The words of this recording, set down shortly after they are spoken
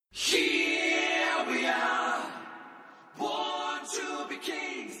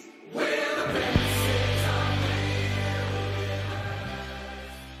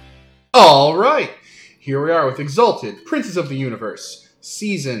Here we are with Exalted, Princes of the Universe,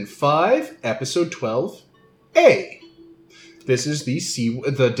 Season 5, Episode 12A. This is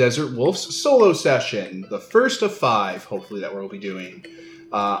the Desert Wolf's solo session, the first of 5, hopefully, that we'll be doing.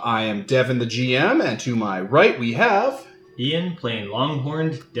 I am Devin, the GM, and to my right we have... Ian playing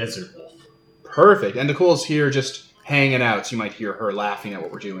Longhorned Desert Wolf. Perfect. And Nicole's here just hanging out, so you might hear her laughing at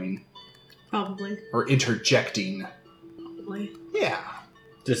what we're doing. Probably. Or interjecting. Probably. Yeah.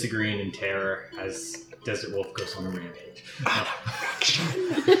 Disagreeing in terror as Desert Wolf goes on a rampage.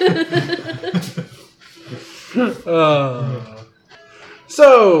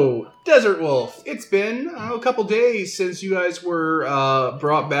 So, Desert Wolf, it's been a couple days since you guys were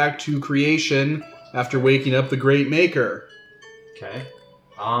brought back to creation after waking up the Great Maker. Okay.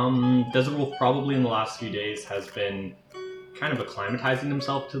 Desert Wolf probably in the last few days has been kind of acclimatizing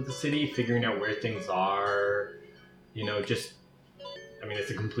himself to the city, figuring out where things are,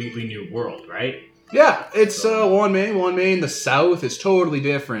 it's a completely new world, right? Yeah, it's one May in the south is totally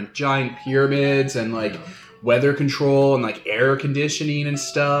different. Giant pyramids and weather control and air conditioning and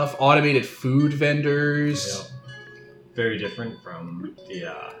stuff. Automated food vendors. Yeah. Very different from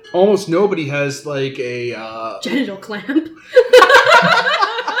the almost nobody has a genital clamp.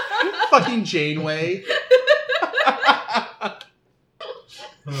 fucking Janeway.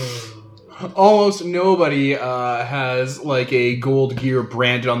 Almost nobody has a gold gear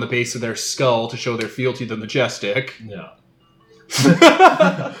branded on the base of their skull to show their fealty to the Majestic. Yeah.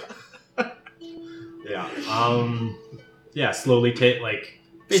 Yeah. Slowly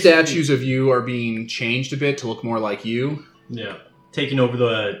statues of you are being changed a bit to look more like you. Yeah. Taking over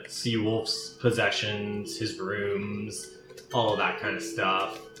the Sea Wolf's possessions, his rooms, all of that kind of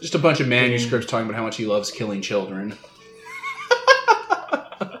stuff. Just a bunch of manuscripts talking about how much he loves killing children.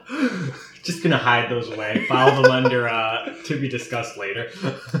 Just gonna hide those away, file them under to be discussed later.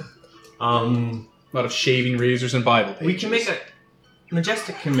 A lot of shaving razors and Bible pages. We can make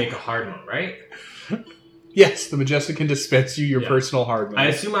Majestic can make a hard one, right? Yes, the Majestic can dispense you your personal hard one. I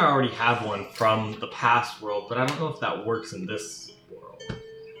assume I already have one from the past world, but I don't know if that works in this world.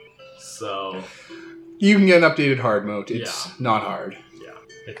 So you can get an updated hard mode. It's not hard. Yeah,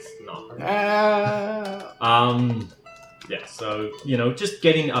 it's not hard. Yeah, so, just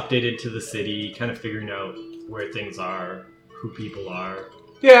getting updated to the city, kind of figuring out where things are, who people are.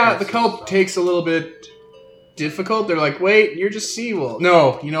 Yeah, the cult takes a little bit difficult. They're like, wait, you're just Seawolf.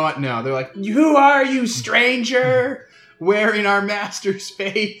 No, you know what? No. They're like, who are you, stranger? Wearing our master's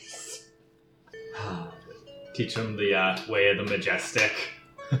face. Teach them the way of the Majestic.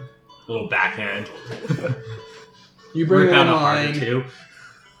 A little backhand. You bring Work it out a online. harder two.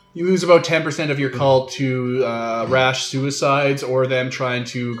 You lose about 10% of your cult to rash suicides or them trying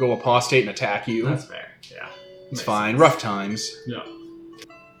to go apostate and attack you. That's fair, yeah. It's fine. Rough times. Yeah.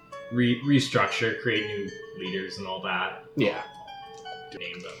 Restructure, create new leaders and all that. Yeah.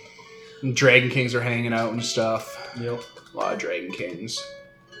 Name them. And Dragon Kings are hanging out and stuff. Yep. A lot of Dragon Kings.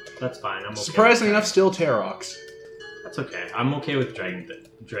 That's fine. I'm okay. Surprisingly enough, still Terox. That's okay. I'm okay with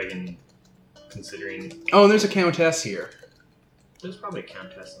Dragon considering... Oh, and there's a Countess here. There's probably a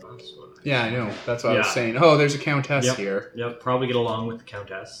Countess in this one. Yeah, I know. That's what I was saying. Oh, there's a Countess Yep. here. Yep, probably get along with the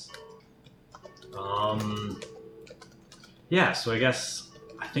Countess. Yeah, so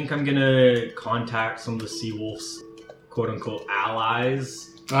I think I'm gonna contact some of the Sea Wolf's quote-unquote allies.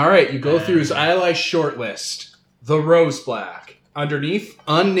 Alright, you go through his ally shortlist. The Rose Black. Underneath,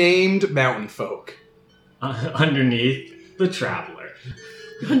 unnamed mountain folk. Underneath, the Traveler.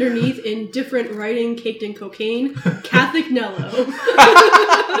 Underneath, in different writing caked in cocaine, Catholic Nello.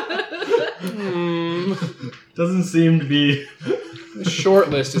 Doesn't seem to be... The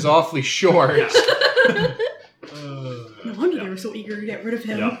shortlist is awfully short. No wonder they were so eager to get rid of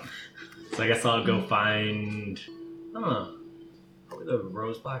him. Yep. So I guess I'll go find... probably the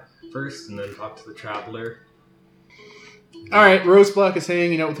Rose Black first, and then talk to the Traveler. Alright, Rose Black is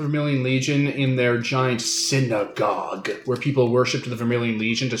hanging out with the Vermilion Legion in their giant synagogue, where people worship to the Vermilion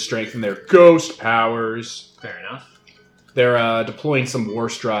Legion to strengthen their ghost powers. Fair enough. They're deploying some war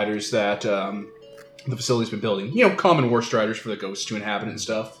striders that the facility's been building. Common war striders for the ghosts to inhabit and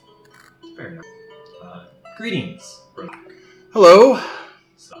stuff. Fair enough. Greetings, Rose. Hello.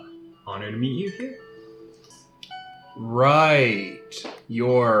 It's honor to meet you here. Right.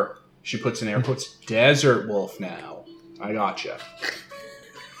 You're, she puts in air quotes, Desert Wolf now. I gotcha.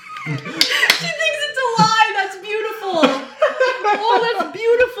 She thinks it's a lie! That's beautiful! Oh, that's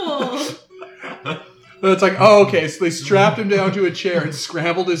beautiful! It's like, oh, okay, so they strapped him down to a chair and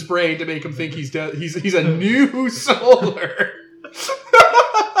scrambled his brain to make him think he's a new solar.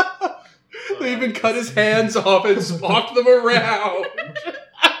 They even cut his hands off and walked them around.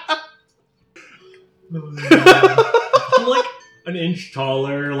 an inch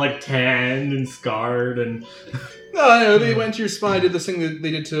taller, like tanned and scarred, and No, they went to your spine, did this thing that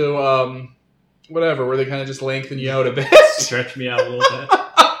they did to, whatever, where they kind of just lengthen you out a bit. stretch me out a little bit.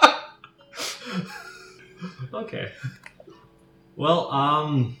 Okay. Well,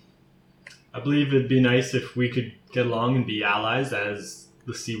 I believe it'd be nice if we could get along and be allies as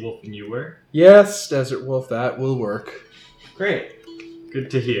the Sea Wolf and you were. Yes, Desert Wolf, that will work. Great.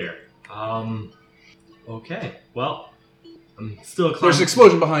 Good to hear. Okay. Well, I'm still There's an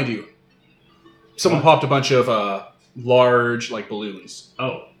explosion behind you. Someone What? popped a bunch of, large, like, balloons.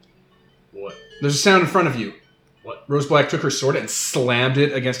 Oh. What? There's a sound in front of you. What? Rose Black took her sword and slammed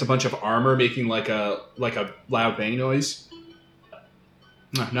it against a bunch of armor, making like a loud bang noise.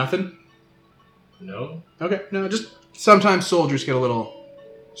 No, nothing? No? Okay, no, just sometimes soldiers get a little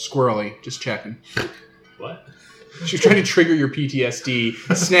squirrely. Just checking. What? She's trying to trigger your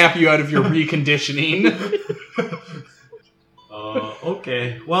PTSD, snap you out of your reconditioning.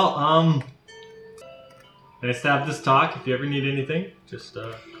 Okay. Well, nice to have this talk. If you ever need anything, just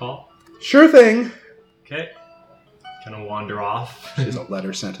call. Sure thing. Okay. Kind of wander off. There's a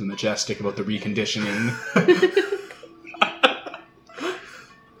letter sent to the Majestic about the reconditioning.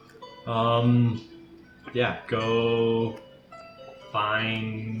 Yeah, go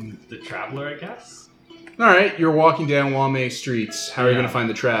find the Traveler, I guess. Alright, you're walking down Wame streets. How are you Yeah. going to find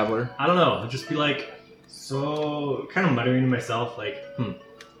the Traveler? I don't know. I'll just be like, so, kind of muttering to myself, like,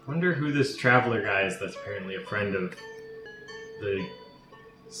 wonder who this Traveler guy is that's apparently a friend of the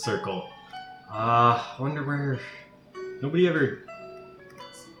Circle. Wonder where... Nobody ever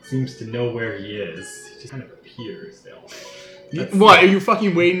seems to know where he is. He just kind of appears. That's What, like- are you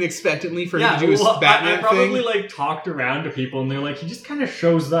fucking waiting expectantly for him to do his well, Batman I probably thing? like talked around to people, and they're like, he just kind of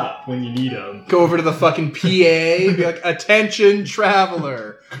shows up when you need him. Go over to the fucking PA, be like, attention,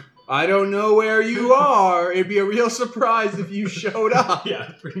 Traveler. I don't know where you are. It'd be a real surprise if you showed up.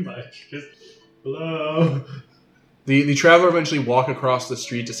 Yeah, pretty much. Just hello, The Traveler eventually walk across the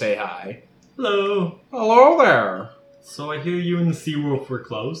street to say hi. hello. Hello there. So I hear you and the Seawolf were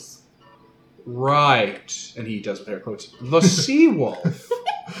close. Right. And he does with air quotes. The Sea Wolf.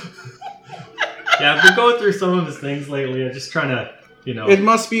 Yeah, I've been going through some of his things lately. I'm just trying to, It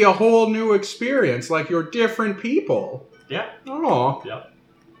must be a whole new experience, like you're different people. Yeah. Oh. Yep.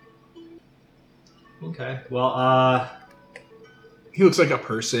 Okay. Well, He looks like a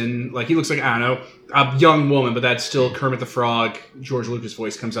person. Like, he looks like, I don't know, a young woman, but that's still Kermit the Frog. George Lucas'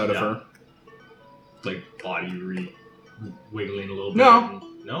 voice comes out of Yeah. her. like body wiggling a little bit. No.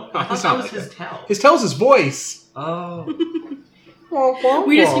 No? No, I thought it's that not was like his that. tail. His tells his voice. Oh.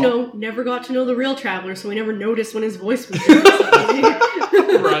 We just, never got to know the real Traveler, so we never noticed when his voice was doing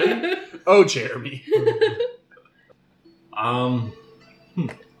something. Right? Oh, Jeremy.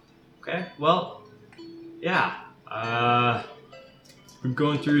 Okay. Well, yeah. We're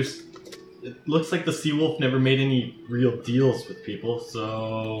going through. It looks like the Seawolf never made any real deals with people,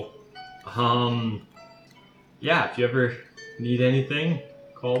 so yeah. If you ever need anything,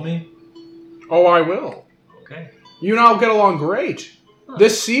 call me. Oh, I will. Okay. You and I will get along great. Huh.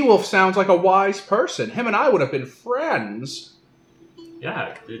 This Sea Wolf sounds like a wise person. Him and I would have been friends.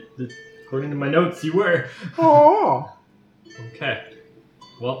 Yeah. According to my notes, you were. Oh. Okay.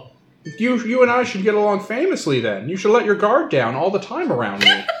 Well. You and I should get along famously then. You should let your guard down all the time around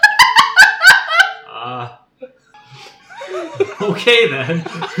me. Okay then.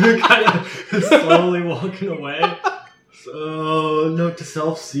 You're kind of slowly walking away. So, note to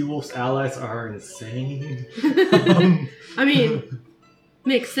self: Seawolf's allies are insane. I mean,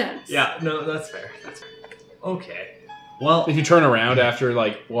 makes sense. Yeah, no, that's fair. That's fair. Okay. Well, If you turn around after,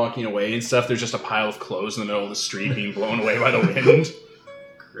 like, walking away and stuff, there's just a pile of clothes in the middle of the street being blown away by the wind.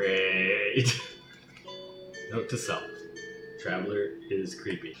 great. Note to self: Traveler is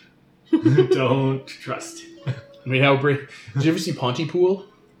creepy. Don't trust him. I mean, did you ever see Pontypool?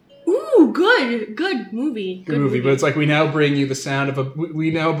 Ooh, good movie. Good movie, but it's like we now bring you the sound of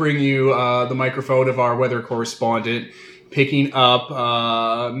we now bring you the microphone of our weather correspondent picking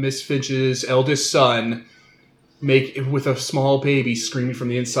up Miss Finch's eldest son with a small baby screaming from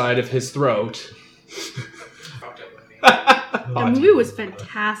the inside of his throat. The movie was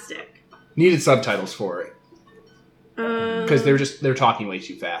fantastic. Needed subtitles for it because Because they're talking way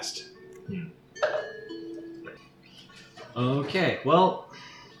too fast. Okay, well,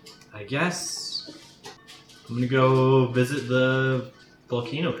 I guess I'm gonna go visit the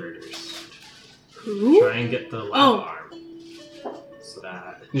volcano herders. Who? Try and get the lava arm. So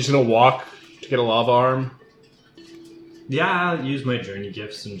that, You're just gonna walk to get a lava arm. yeah, I'll use my journey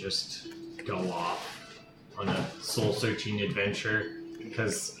gifts and just go off on a soul-searching adventure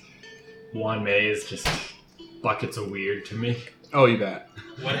because Juan May is just buckets of weird to me. Oh, you bet.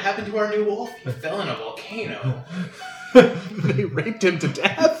 What happened to our new wolf? He fell in a volcano. They raped him to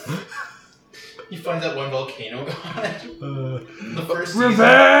death. He finds out one volcano god. The first season.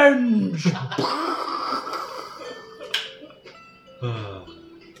 Revenge!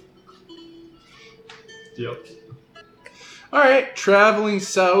 Yep. Alright, traveling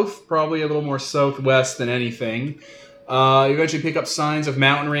south, probably a little more southwest than anything. You eventually pick up signs of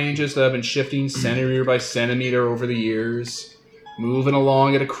mountain ranges that have been shifting centimeter by centimeter over the years. Moving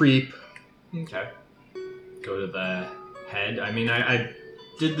along at a creep. Okay. Go to the head. I mean, I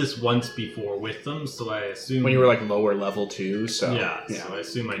did this once before with them, so I assume... When you were like lower level too, so... Yeah, so I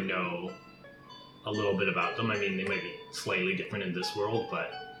assume I know a little bit about them. I mean, they might be slightly different in this world,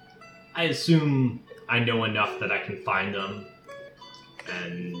 but I assume I know enough that I can find them.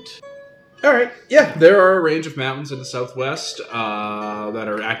 And... Alright, yeah, there are a range of mountains in the southwest that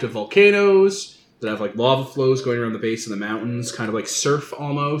are active volcanoes, that have like lava flows going around the base of the mountains, kind of like surf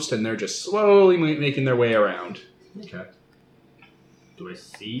almost, and they're just slowly making their way around. Okay. Do I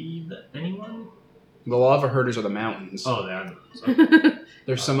see anyone? The lava herders are the mountains. Oh, they are the mountains.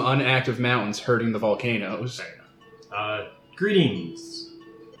 There's some unactive mountains herding the volcanoes. Fair enough. Greetings.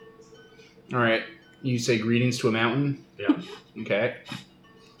 Alright, you say greetings to a mountain? Yeah. Okay.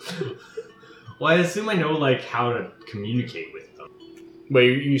 Well, I assume I know, like, how to communicate with them.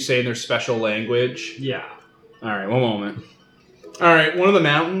 Wait, you say in their special language? Yeah. Alright, one moment. Alright, one of the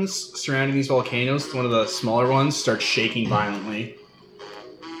mountains surrounding these volcanoes, one of the smaller ones, starts shaking violently.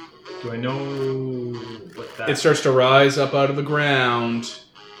 Do I know what that... It starts to rise up out of the ground.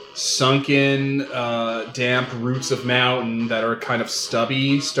 Sunken, damp roots of mountain that are kind of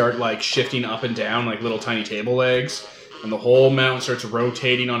stubby start, like, shifting up and down like little tiny table legs. And the whole mountain starts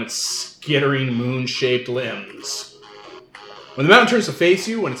rotating on its skittering moon-shaped limbs. When the mountain turns to face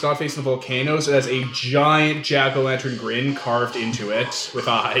you, when it's not facing the volcanoes, it has a giant jack-o'-lantern grin carved into it with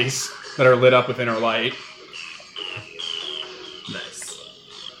eyes that are lit up with inner light. Nice.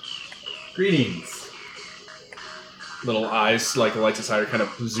 Greetings. Little eyes, like the lights inside, are kind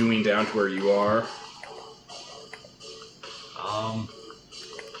of zooming down to where you are. I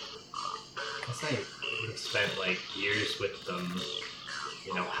guess I would have spent, like, years with them,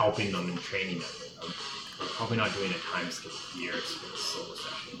 you know, helping them and training them. I'm probably not doing a time skip of years for the solo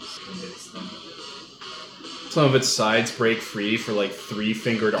sessions. Convince them. Some of its sides break free for like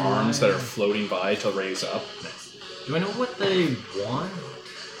 3-fingered arms that are floating by to raise up. Nice. Do I know what they want?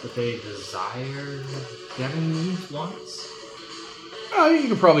 What they desire? Do you have any needs, wants? You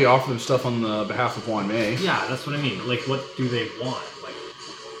could probably offer them stuff on the behalf of Juan May. Yeah, that's what I mean. Like, what do they want? Like,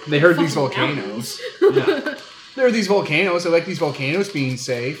 They heard these volcanoes. yeah, There are these volcanoes. They like these volcanoes being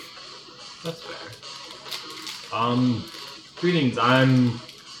safe. that's fair. Greetings. I'm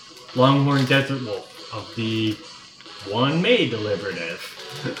Longhorn Desert Wolf of the One May Deliberative.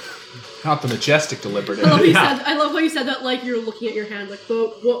 Not the majestic deliberative. I love how you said that like you're looking at your hand, like the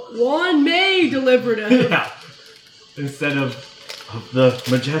Juan May deliberative. Yeah. Instead of the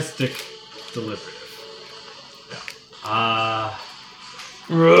majestic deliberative. Yeah.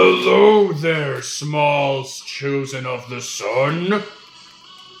 Hello there, smalls chosen of the sun.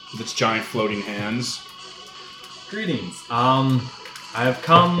 With its giant floating hands. Greetings. I have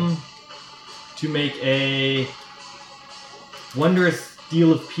come to make a wondrous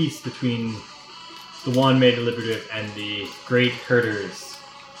deal of peace between the One May Deliberative and the great herders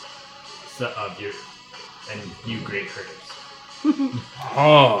of you, and you great herders.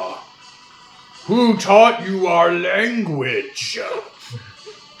 Ah. Who taught you our language?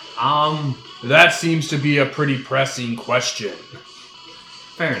 That seems to be a pretty pressing question.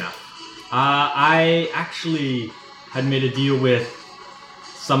 Fair enough. I actually had made a deal with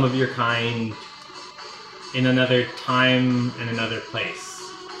some of your kind in another time and another place.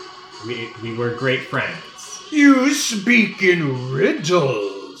 We were great friends. You speak in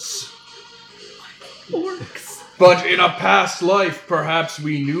riddles. Orcs. But in a past life, perhaps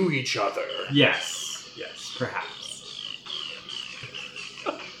we knew each other. Yes, perhaps.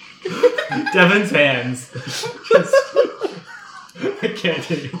 Devin's hands. I can't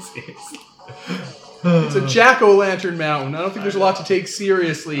take it seriously. It's a jack-o'-lantern mountain. I don't think there's a lot to take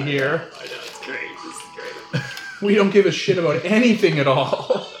seriously here. I know, it's great. This is great. We don't give a shit about anything at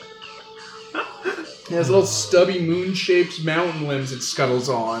all. It has little stubby moon-shaped mountain limbs it scuttles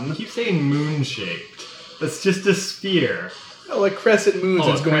on. You keep saying moon-shaped. That's just a sphere. Oh, like crescent moons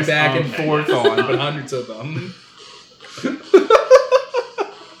it's going back and forth on, but hundreds of them.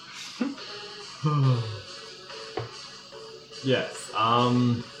 Yes,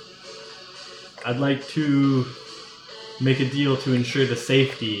 I'd like to make a deal to ensure the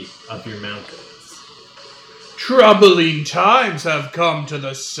safety of your mountains. Troubling times have come to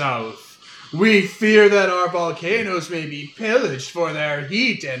the south. We fear that our volcanoes may be pillaged for their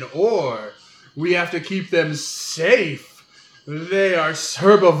heat and ore. We have to keep them safe. They are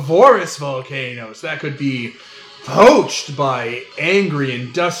herbivorous volcanoes that could be poached by angry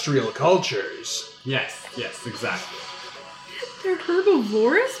industrial cultures. Yes, exactly. They're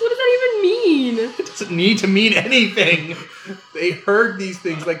herbivorous? What does that even mean? It doesn't need to mean anything. They herd these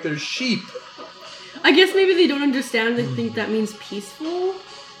things like they're sheep. I guess maybe they don't understand. They think that means peaceful.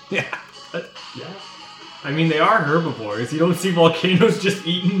 Yeah. Yeah. I mean, they are herbivores. You don't see volcanoes just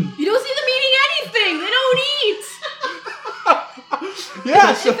eating. You don't see them eating anything. They don't eat.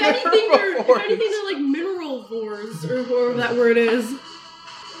 Yeah, so If anything, they're like mineralvores, or whatever that word is.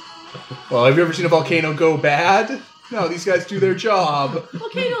 Well, have you ever seen a volcano go bad? No, these guys do their job.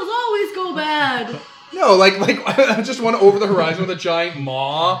 Volcanoes always go bad. No, like I just one over the horizon with a giant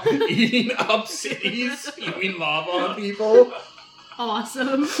maw eating up cities, spewing lava on people.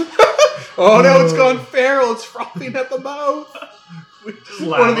 Awesome. Oh no, it's gone feral. It's frothing at the mouth.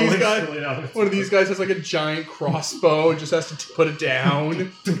 One of these guys has like a giant crossbow and just has to put it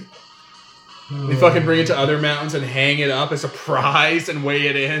down. They fucking bring it to other mountains and hang it up as a prize and weigh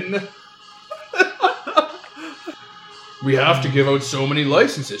it in. We have to give out so many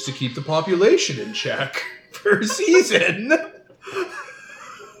licenses to keep the population in check per season.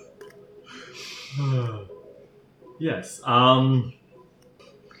 Yes. I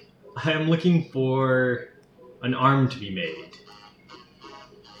am looking for an arm to be made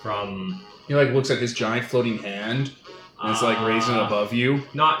from. He like looks at his giant floating hand and it's like raising it above you.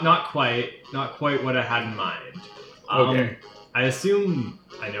 Not quite what I had in mind. Okay. I assume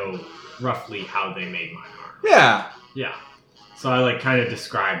I know roughly how they made my arm. Yeah. Yeah. So I like kind of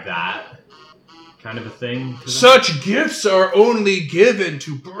describe that kind of a thing. To them. Such gifts are only given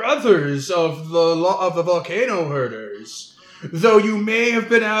to brothers of the volcano herders. Though you may have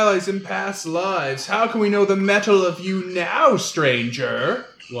been allies in past lives, how can we know the mettle of you now, stranger?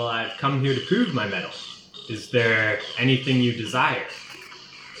 Well, I've come here to prove my mettle. Is there anything you desire?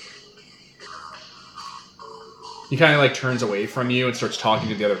 He kind of like turns away from you and starts talking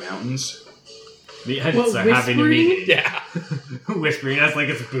to the other mountains. The ants are having a meeting. Yeah. Whispering as like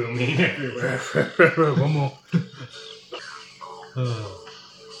it's booming everywhere. One more.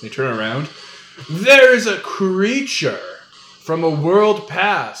 They turn around. There is a creature from a world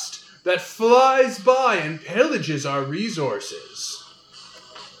past that flies by and pillages our resources.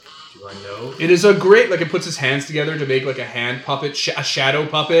 Do I know? It is a great, like it puts his hands together to make like a hand puppet, a shadow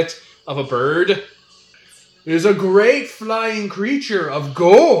puppet of a bird. It is a great flying creature of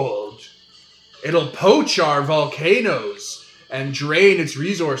gold. It'll poach our volcanoes and drain its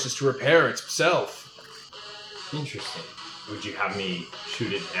resources to repair itself. Interesting. Would you have me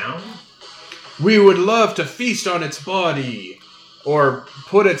shoot it down? We would love to feast on its body, or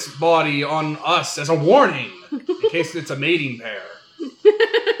put its body on us as a warning, in case it's a mating pair.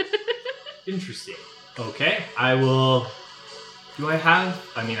 Interesting. Okay, I will... Do I have...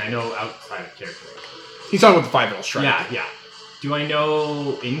 I mean, I know outside of character. He's talking about the 5-minute strike. Yeah. Do I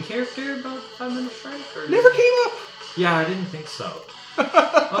know in character about 5-minute strike? Or Never came up. Yeah, I didn't think so.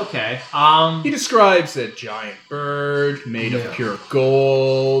 Okay. He describes a giant bird made of pure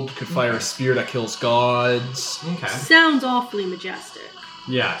gold, could fire a spear that kills gods. Okay. Sounds awfully majestic.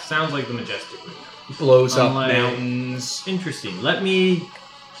 Yeah, sounds like the majestic one. Blows up mountains. Interesting.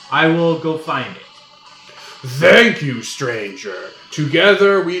 I will go find it. Thank you, stranger.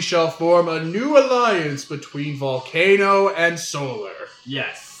 Together we shall form a new alliance between Volcano and Solar.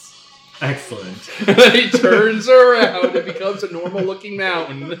 Yes. Excellent. Then he turns around and becomes a normal-looking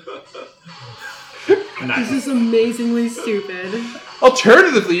mountain. Nice. This is amazingly stupid.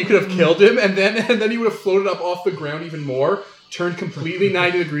 Alternatively, you could have killed him, and then he would have floated up off the ground even more, turned completely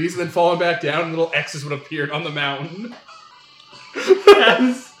 90 degrees, and then fallen back down, and little X's would have appeared on the mountain.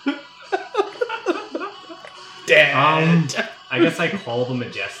 Yes. Dead. I guess I call the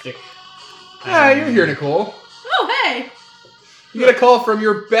majestic. Ah, you're here, Nicole. Oh, hey! You get a call from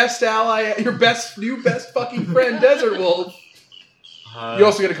your best ally, your new best fucking friend, Desert Wolf. You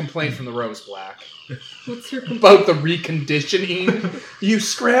also get a complaint from the Rose Black. What's your complaint? About the reconditioning. You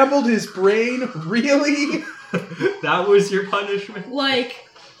scrambled his brain? Really? That was your punishment? Like,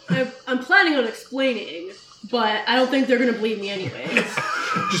 I'm planning on explaining, but I don't think they're gonna believe me anyways.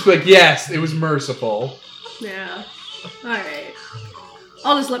 Just be like, yes, it was merciful. Yeah. Alright.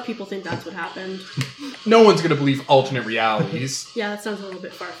 I'll just let people think that's what happened. No one's gonna believe alternate realities. Yeah, that sounds a little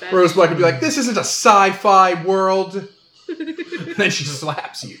bit far-fetched. Rose Black would be like, this isn't a sci-fi world. And then she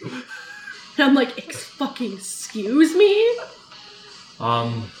slaps you. And I'm like, fucking excuse me?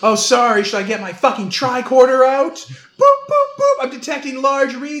 Oh, sorry, should I get my fucking tricorder out? Boop, boop, boop, I'm detecting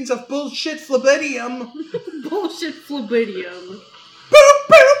large readings of bullshit phlebidium. Bullshit phlebidium. Boop,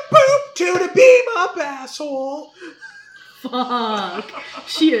 boop, boop, to the beam up, asshole. Fuck.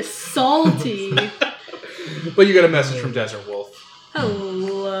 She is salty. But you got a message from Desert Wolf.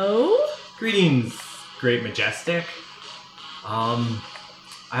 Hello? Greetings, Great Majestic.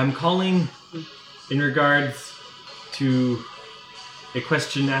 I'm calling in regards to a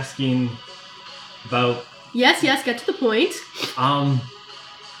question asking about Yes, get to the point.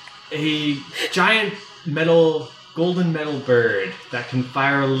 a giant golden metal bird that can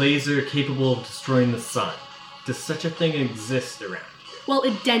fire a laser capable of destroying the sun. Does such a thing exist around here? Well,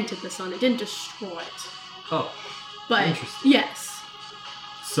 it dented the sun. It didn't destroy it. Oh, But interesting. yes,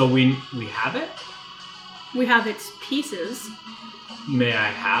 So we have it? we have its pieces. May I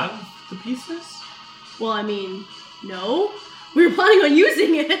have the pieces? Well, I mean, no. We were planning on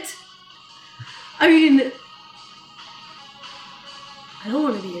using it. I mean, I don't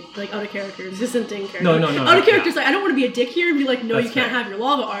want to be out of character. This isn't in character. No. Out of character, I don't want to be a dick here and be like, no, That's you can't fair. have your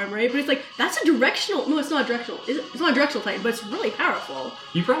lava arm, right? But it's like, that's a directional. No, it's not directional. It's not a directional type, but it's really powerful.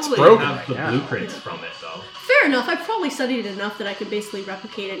 You probably broken have right the now. blueprints Yeah. from it, though. Fair enough. I've probably studied it enough that I can basically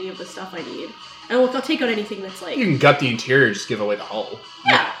replicate any of the stuff I need. And look, I'll take out anything that's like. You can gut the interior, just give away the hull.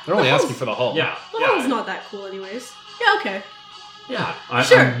 Yeah. They're only the asking hull's- for the hull. Yeah. The yeah. hull's not that cool, anyways. Yeah, okay. Yeah,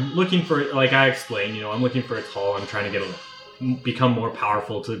 Sure. I'm looking for, like I explained, I'm looking for its hull. I'm trying to become more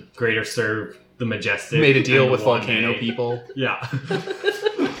powerful to greater serve the Majestic. Made a deal and with one volcano day- people. Yeah.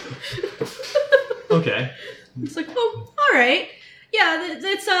 Okay. It's like, oh, all right. Yeah,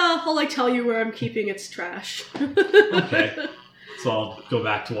 it's I'll tell you where I'm keeping its trash. Okay. So I'll go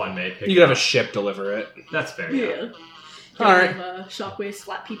back to One May. You could have a ship deliver it. That's fair. Yeah. All right. Have Shockwave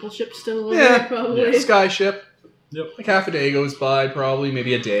slap people ship still. Yeah. Probably. Yeah. Sky ship. Yep. Like half a day goes by, probably,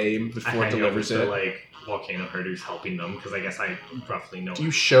 maybe a day I before it hang over delivers to, it. like, volcano herders helping them, because I guess I roughly know. Do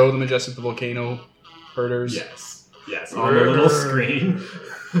you show the Majestic the volcano herders? Yes, on the little screen.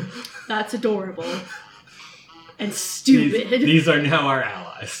 That's adorable. And stupid. These are now our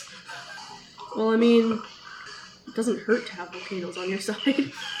allies. Well, I mean, it doesn't hurt to have volcanoes on your side.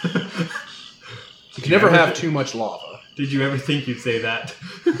 You can never have too much lava. Did you ever think you'd say that?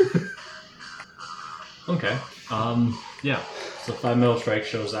 Okay. Yeah. So 5 Metal Strike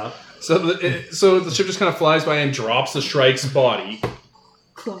shows up. So the ship just kind of flies by and drops the Shrike's body.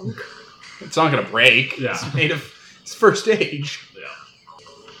 Clunk. It's not going to break. Yeah. It's made of... It's first age.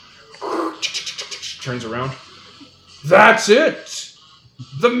 Yeah. Turns around. That's it!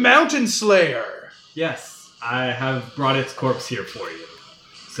 The Mountain Slayer! Yes, I have brought its corpse here for you.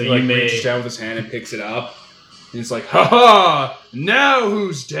 So He you may. reaches down with his hand and picks it up. And it's like, ha! Now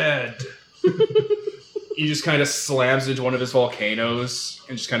who's dead? He just kind of slams into one of his volcanoes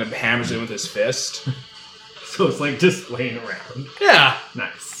and just kind of hammers it with his fist. So it's like just laying around. Yeah.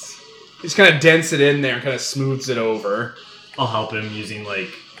 Nice. He just kind of dents it in there and kind of smooths it over. I'll help him using like,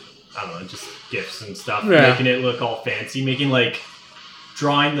 I don't know, just gifts and stuff, Yeah. making it look all fancy,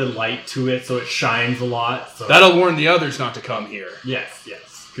 drawing the light to it so it shines a lot. So That'll warn the others not to come here. yes,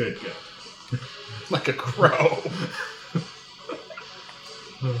 good. Like a crow.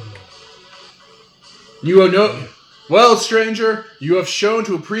 You know... Well, stranger, you have shown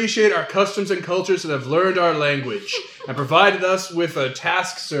to appreciate our customs and cultures and have learned our language, and provided us with a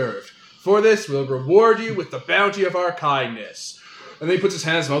task served. For this, we'll reward you with the bounty of our kindness. And then he puts his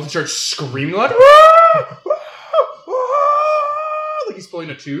hand in his mouth and starts screaming like... like he's pulling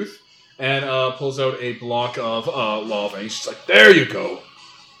a tooth, and pulls out a block of lava, and he's just like, there you go.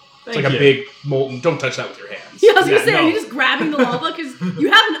 It's Thank like you. a big molten... Don't touch that with your hands. Yeah, I was gonna Yeah, say, no. are you just grabbing the lava? Because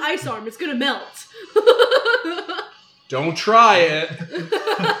you have an ice arm, it's gonna melt. Don't try it.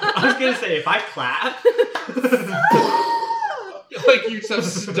 I was gonna say if I clap. Like you just have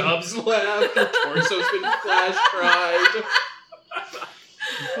stubs left, your torso's been flash fried.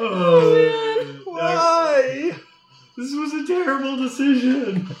 Oh, Why? this was a terrible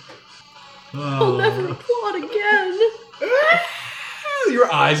decision. I'll never applaud again.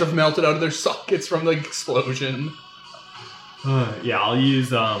 Your eyes have melted out of their sockets from the explosion. Yeah, I'll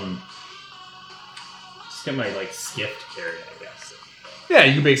use just get my skiff to carry it, I guess. Yeah,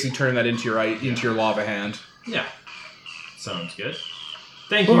 you can basically turn that into your lava hand. Yeah, sounds good.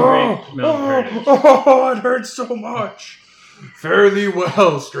 Thank you, Great Mountain Herders. Oh, it hurts so much. Fare thee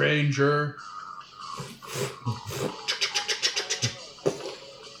well, stranger.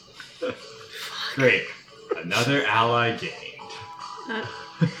 Great, another ally gained.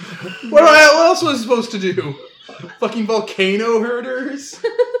 What else was I supposed to do? Fucking volcano herders?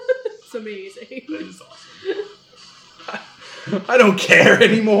 It's amazing. That is awesome. I don't care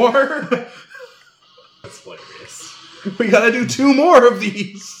anymore. That's hilarious. We gotta do 2 more of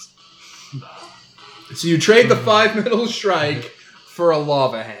these. So you trade the 5 metal strike for a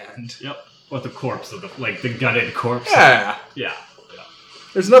lava hand. Yep. With the corpse of the gutted corpse. Yeah. Yeah.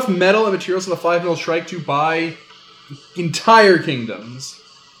 There's enough metal and materials in the 5 metal strike to buy entire kingdoms.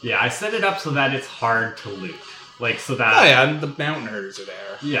 Yeah, I set it up so that it's hard to loot. Like, so that... Oh yeah, and the mountain herders are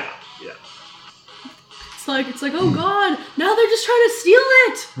there. Yeah. It's like, oh god, now they're just trying to steal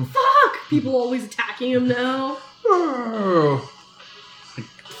it! Fuck! People always attacking him now. Oh. Like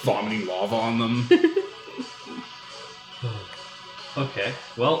vomiting lava on them. Okay,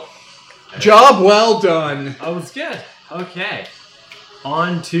 well... Job well done. That was good. Okay.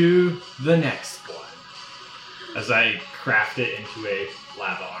 On to the next one. As I craft it into a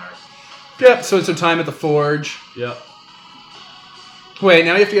lava arm. Yep, so it's some time at the forge. Yep. Wait,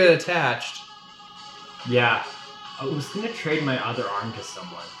 now you have to get it attached. Yeah. I was going to trade my other arm to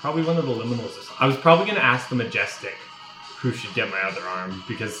someone. Probably one of the liminals or something. I was probably going to ask the Majestic who should get my other arm,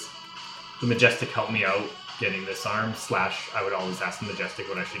 because the Majestic helped me out getting this arm, / I would always ask the Majestic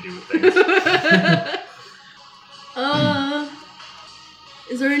what I should do with things.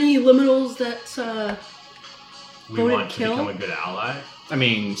 Is there any liminals that We voted want to kill? become a good ally. I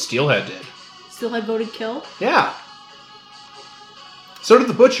mean, Steelhead did. Still had voted kill? Yeah. So did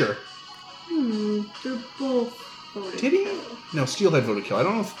the Butcher. They're both voted Did he? kill. No, Steelhead voted kill. I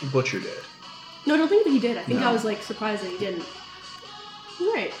don't know if the Butcher did. No, I don't think that he did. I think No. I was like surprised that he didn't.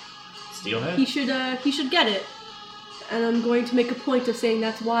 Right. Steelhead? He should get it. And I'm going to make a point of saying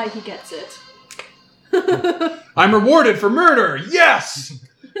that's why he gets it. I'm rewarded for murder! Yes!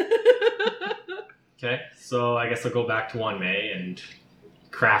 Okay, so I guess I'll go back to Wanmei and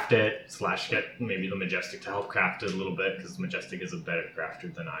craft it / get maybe the Majestic to help craft it a little bit, because the Majestic is a better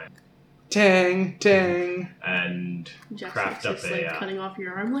crafter than I am. Tang, tang. And Jackson's craft up just a like cutting off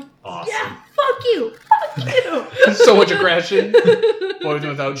your arm like, awesome. yeah, fuck you! Fuck you! So much aggression. Boy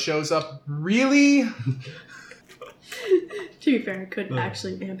Without shows up. Really? To be fair, I couldn't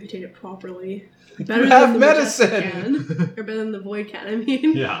actually amputate it properly. Better have the medicine. Majestic can. Or better than the Void can, I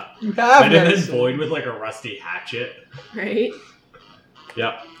mean. Yeah. You have And then medicine. Void with like a rusty hatchet. Right?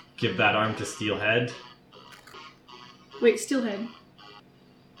 Yep. Give that arm to Steelhead. Wait, Steelhead.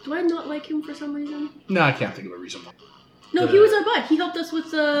 Do I not like him for some reason? No, I can't think of a reason why. No, he was our bud. He helped us with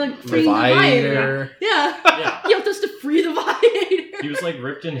freeing the Viator. Viator. Yeah. Yeah. He helped us to free the Viator. He was like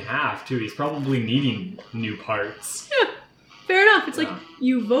ripped in half too. He's probably needing new parts. Fair enough. It's Yeah. like,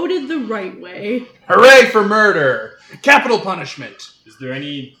 you voted the right way. Hooray for murder! Capital punishment! Is there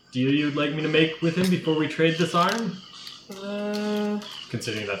any deal you'd like me to make with him before we trade this arm?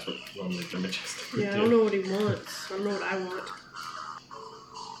 Considering that's what normally the Majestic would Yeah, I do. don't know what he wants. I don't know what I want.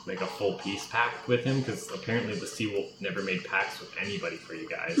 Make a full peace pact with him, because apparently the Seawolf never made pacts with anybody for you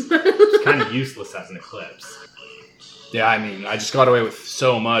guys. It's kind of useless as an Eclipse. Yeah, I mean, I just got away with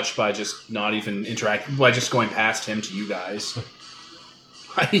so much by just not even interacting, by just going past him to you guys.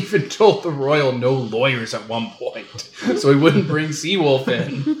 I even told the Royal no lawyers at one point, so he wouldn't bring Seawolf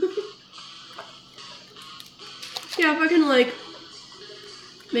in. Yeah, if I can, like,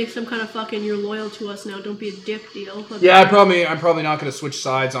 make some kind of fucking you're loyal to us now, don't be a dick deal. Yeah, I'm probably not going to switch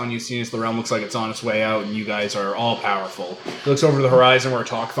sides on you, seeing as the realm looks like it's on its way out, and you guys are all powerful. He looks over to the horizon where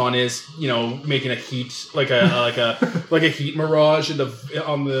Talkthon is, making a heat like a heat mirage on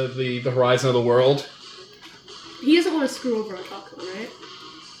the horizon of the world. He doesn't want to screw over on Taco, right?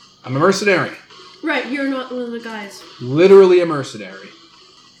 I'm a mercenary, Right, you're not one of the guys. literally a mercenary.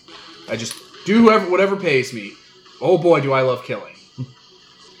 I just do whatever pays me. Oh boy, do I love killing.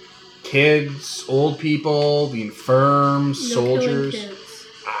 Kids, old people, the infirm, No soldiers. killing kids.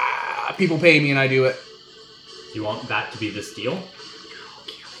 People pay me and I do it. Do you want that to be the steal?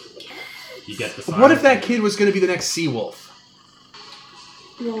 You get the What if that kid was going to be the next Seawolf?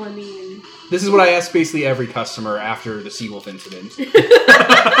 Well, I mean... This is what I ask basically every customer after the Seawolf incident.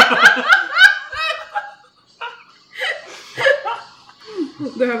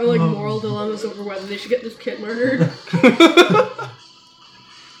 They're having, like, moral dilemmas over whether they should get this kid murdered.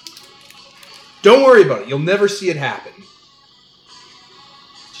 Don't worry about it. You'll never see it happen.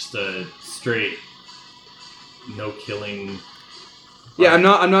 Just a straight no killing. Yeah, I'm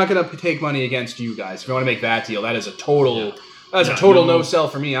not going to take money against you guys. If you want to make that deal, that is a total Yeah. that's Yeah, a total no. no sell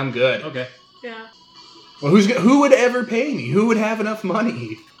for me. I'm good. Okay. Yeah. Well, who would ever pay me? Who would have enough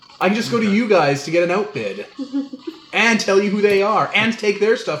money? I can just go to you guys to get an outbid. And tell you who they are. And take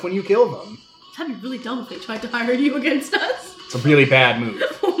their stuff when you kill them. That'd be really dumb if they tried to hire you against us. It's a really bad move.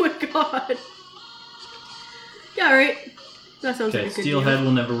 Oh my god. Yeah, alright. That sounds Okay, like a good Steelhead deal.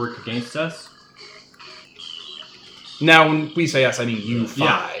 will never work against us. Now, when we say us, I mean you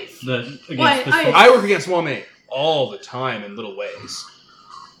five. I work against Wame all the time in little ways.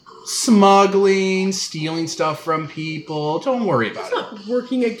 Smuggling, stealing stuff from people. Don't worry about It's not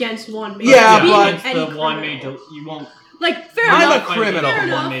working against one man. Yeah, Being but- against any the one made criminal. you won't. Like, fair I'm enough. a criminal. Fair One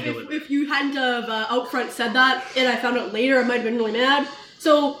enough. made If you hadn't have out front said that, and I found out later, I might have been really mad.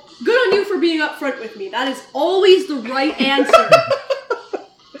 So, good on you for being upfront with me. That is always the right answer.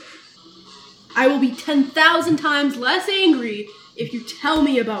 I will be 10,000 times less angry if you tell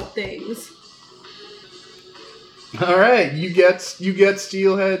me about things. it. All right, you get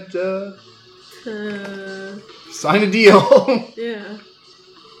Steelhead. Sign a deal. Yeah.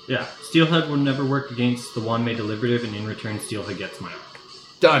 Yeah, Steelhead will never work against the one made deliberative, and in return, Steelhead gets my arm.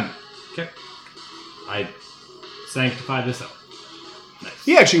 Done. Okay. I sanctify this out. Nice.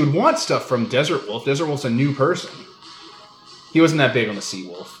 He actually would want stuff from Desert Wolf. Desert Wolf's a new person. He wasn't that big on the Sea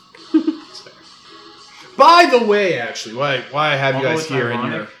Wolf. It's fair. By the way, actually, why I have you Although guys it's here and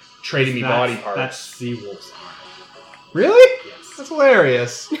ironic, you're trading me body parts? That's Seawolf's arm. Really? Yes. That's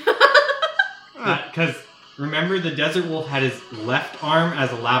hilarious. Because remember, the Desert Wolf had his left arm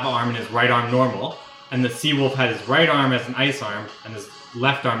as a lava arm and his right arm normal, and the Sea Wolf had his right arm as an ice arm and his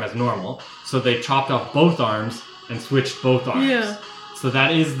left arm as normal. So they chopped off both arms and switched both arms. Yeah. So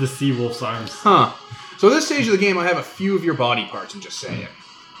that is the Sea Wolf's arms. Huh. So at this stage of the game, I have a few of your body parts, and just saying.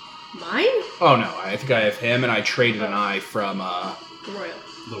 Mine? Oh no, I think I have him, and I traded an eye from. Royal.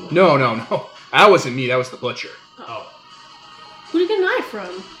 The wolf. No. That wasn't me. That was the butcher. Oh. Who did you get an eye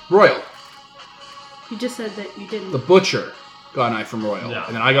from? Royal. You just said that you didn't. The butcher got an eye from Royal, Yeah.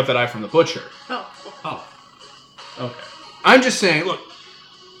 and then I got that eye from the butcher. Oh. Oh. Okay. I'm just saying, look,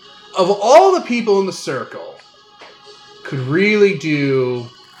 of all the people in the circle, could really do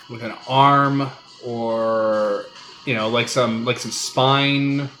with an arm or, you know, like some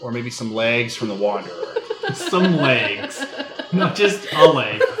spine or maybe some legs from the Wanderer. Some legs. Not just a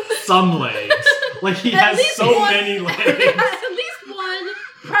leg. Some legs. Like, he has so many legs. At least one,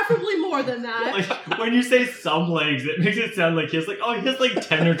 preferably more than that. Like, when you say some legs, it makes it sound like he has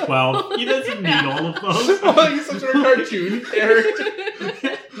 10 or 12. He doesn't need all of those. Oh, he's some sort of cartoon character.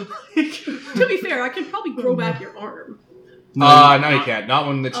 To be fair, I can probably grow back your arm. No, you can't. Not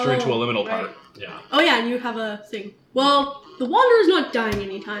when it's turned to a liminal right. part. Yeah. Oh yeah, and you have a thing. Well, the Wanderer's not dying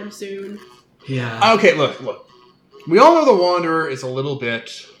anytime soon. Yeah. Okay, look. We all know the Wanderer is a little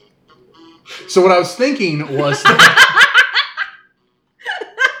bit... So what I was thinking was that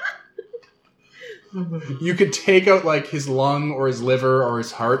you could take out, like, his lung or his liver or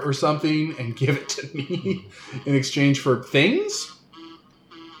his heart or something and give it to me in exchange for things?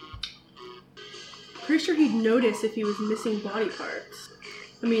 Pretty sure he'd notice if he was missing body parts.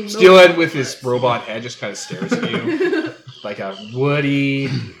 I mean, most Steelhead body with his parts. robot head just kind of stares at you. Like a woody...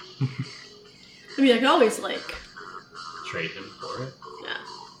 I mean, I could always, Trade him for it. yeah.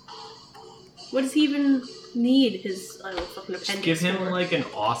 What does he even need his, I don't know, fucking appendix Just give him, for? an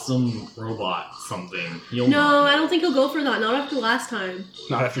awesome robot something. He'll No, I don't think he'll go for that. Not after last time.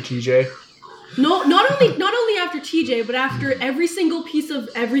 Not after TJ. No, not only after TJ, but after every single piece of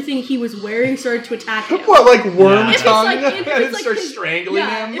everything he was wearing started to attack him. What, like worm Yeah. If it's tongue? like- if and it's it like starts his- strangling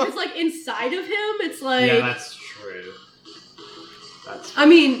Yeah, him? if it's like inside of him, it's like... Yeah, that's true. That's I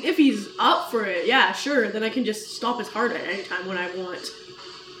mean, if he's up for it, yeah, sure, then I can just stop his heart at any time when I want.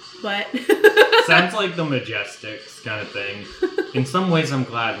 But... sounds like the Majestics kind of thing. In some ways, I'm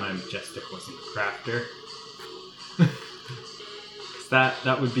glad my Majestic wasn't a crafter. 'Cause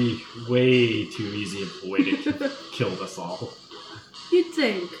that would be way too easy of a way to kill us all. You'd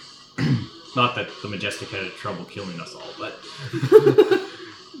think. Not that the Majestic had trouble killing us all, but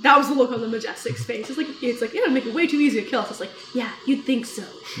That was the look on the Majestic's face. It's like, yeah, make it way too easy to kill us. It's like, yeah, you'd think so.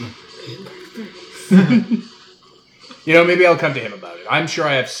 You know, maybe I'll come to him about it. I'm sure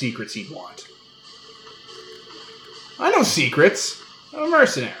I have secrets he'd want. I know secrets. I'm a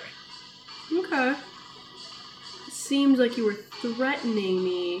mercenary. Okay. It seems like you were threatening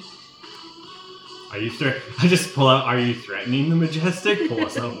me. are you I just pull out, are you threatening the Majestic? Pull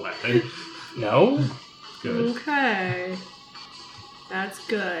us out a weapon. No? Good. Okay. That's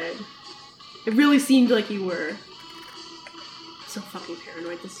good. It really seemed like you were so fucking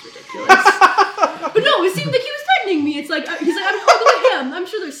paranoid. This is ridiculous. But no, it seemed like he was threatening me. It's like, he's like, I'm gonna go to him. I'm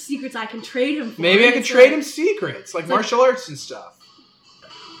sure there's secrets I can trade him for. Maybe I And could it's trade like, him secrets, like it's like- martial arts and stuff.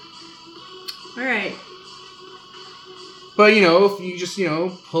 Alright. But, you know, if you just,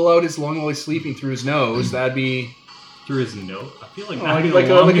 pull out his lung while he's sleeping through his nose, that'd be... Through his nose? I feel like Oh, that'd be like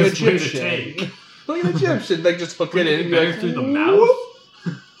the an longest way to Egyptian. take. Like an Egyptian. Like, just hook it in and be Better like, through the mouth?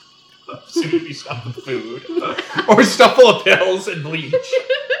 Soon to be stuffed with food. Or stuff full of pills and bleach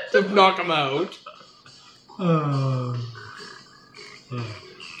to knock him out. We're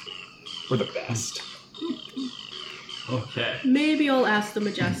the best. Okay. Maybe I'll ask the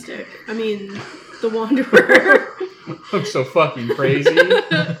Majestic. I mean, the Wanderer. I'm so fucking crazy.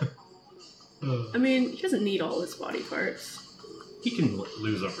 I mean, he doesn't need all his body parts. He can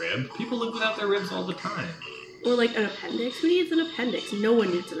lose a rib. People live without their ribs all the time. Or like an appendix. Who needs an appendix? No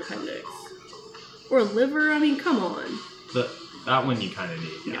one needs an appendix. Or a liver. I mean, come on. That one you kind of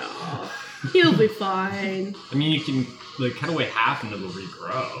need. Yeah. No, he'll be fine. I mean, you can like cut away half and it'll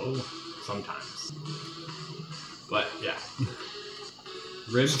regrow sometimes. But yeah.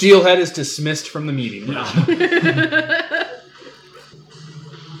 Ribs. Steelhead is dismissed from the meeting. Yeah.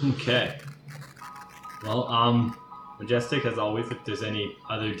 Okay. Well, Majestic, as always, if there's any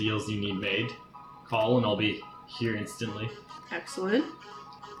other deals you need made, call and I'll be here instantly. Excellent.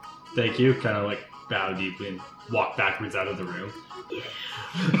 Thank you. Kind of like bow deeply and walk backwards out of the room.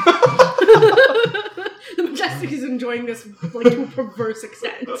 The Majestic is enjoying this like to a perverse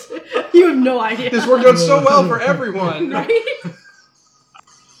extent. You have no idea. This worked out so well for everyone. Right?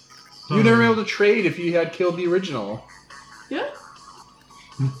 You'd never be able to trade if you had killed the original. Yeah.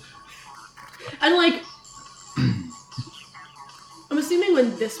 And like, I'm assuming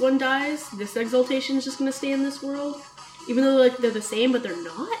when this one dies, this exaltation is just gonna stay in this world, even though like they're the same, but they're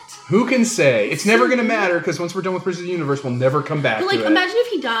not. Who can say? It's never going to matter because once we're done with Prince of the Universe, we'll never come back But like, to it. imagine if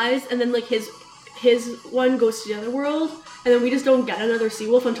he dies and then like his one goes to the other world, and then we just don't get another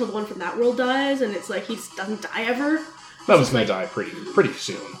Seawolf until the one from that world dies, and it's like he just doesn't die ever. That was going to die pretty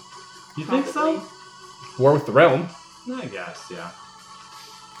soon. You think so? War with the Realm. I guess, yeah.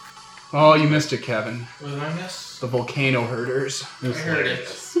 Oh, you missed it, Kevin. What did I miss? The volcano herders. It was I heard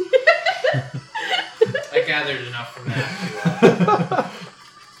hilarious. it. I gathered enough from that to...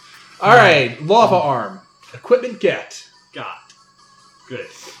 All right, lava arm. Equipment get. Got. Good.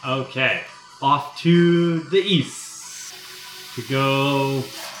 Okay. Off to the east. To go...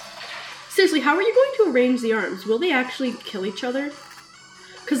 Seriously, how are you going to arrange the arms? Will they actually kill each other?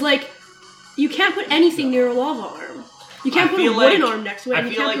 Because like, you can't put anything near a lava arm. You can't I put a feel wooden like- arm next to it. I And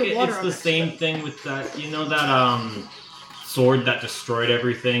you feel can't like put a water it's arm the next to same it. thing with that, you know, that sword that destroyed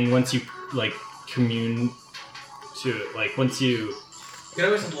everything. Once you, like, commune to it, like, once you... You could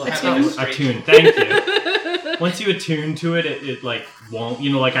always have Attune? like a straight... Attune, thank you. Once you attune to it, it like won't,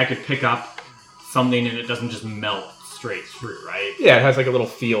 you know, like I could pick up something and it doesn't just melt straight through, right? Yeah, it has like a little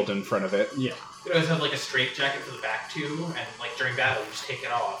field in front of it. Yeah. You could always have like a straight jacket for the back too, and like during battle you just take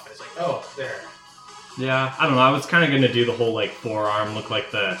it off, and it's like, oh, there. Yeah, I don't know, I was kind of going to do the whole like forearm look like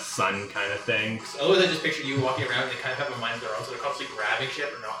the sun kind of thing. Otherwise I just picture you walking around and they kind of have a mind of their own, so they're constantly grabbing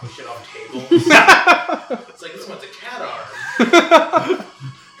shit or knocking shit off tables. It's like, this one's a cat arm.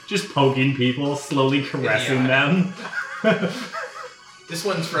 Just poking people, slowly caressing Yeah. them. This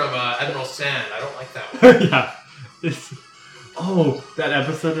one's from Admiral Sand. I don't like that one. Yeah. That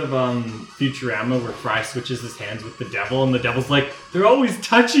episode of Futurama where Fry switches his hands with the devil and the devil's like, they're always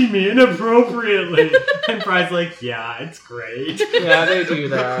touching me inappropriately. And Fry's like, yeah, it's great. Yeah, they do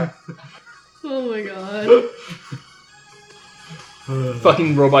that. Oh my god.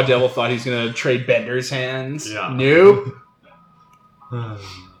 Fucking robot devil thought he was going to trade Bender's hands. Yeah. Nope.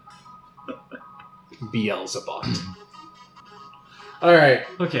 Beelzebub. All right,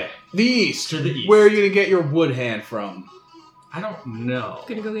 Okay, the east. to the east. Where are you going to get your wood hand from? I don't know.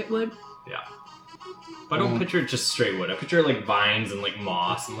 Gonna go get wood. But I don't picture it just straight wood. I picture like vines and like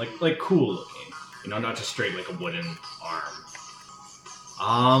moss and like cool looking. You know, not just straight like a wooden arm.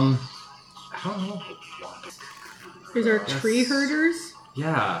 I don't know. There's our tree herders.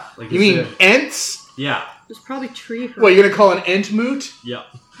 Yeah. Like You mean Ents? Yeah. There's probably tree herders. What, you're going to call an Entmoot? Yeah.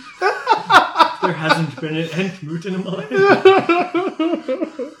 There hasn't been an Entmoot in a month.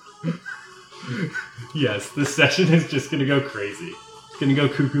 Yes, this session is just gonna go crazy. It's gonna go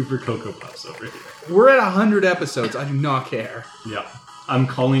cuckoo for Cocoa Puffs over here. We're at 100 episodes. I do not care. Yeah. I'm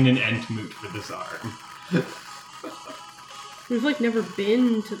calling an Entmoot for this arm. We've like never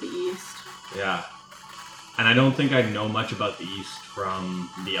been to the east. Yeah. And I don't think I know much about the East from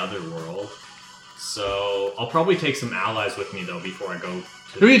the other world. So I'll probably take some allies with me though before I go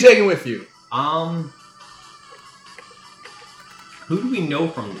to Who are you taking with you? who do we know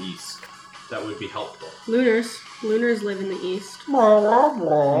from the East that would be helpful? Lunars. Lunars live in the east. Okay,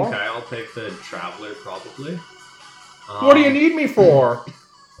 I'll take the Traveler probably. What do you need me for?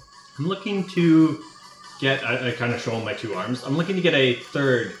 I'm looking to get, I kind of show him my two arms. I'm looking to get a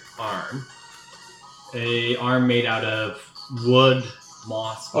third arm. A arm made out of wood,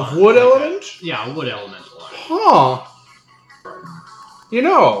 moss. Of vine, wood like that. element? Yeah, a wood elemental arm. Huh. You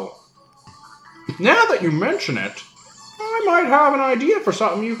know, now that you mention it, I might have an idea for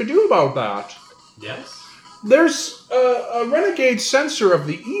something you could do about that. Yes? There's a renegade censor of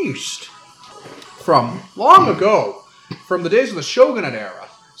the East from long ago, from the days of the Shogunate era.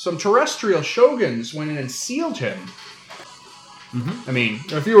 Some terrestrial shoguns went in and sealed him. Mm-hmm. I mean,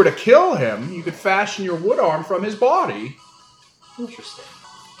 if you were to kill him, you could fashion your wood arm from his body. Interesting.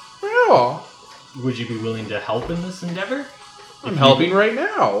 Yeah, Would you be willing to help in this endeavor? I'm helping right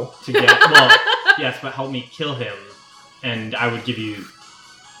now. To get well, yes, but help me kill him, and I would give you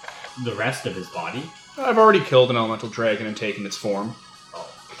the rest of his body. I've already killed an elemental dragon and taken its form. Oh,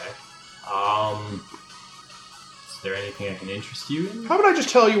 okay. Is there anything I can interest you in? How about I just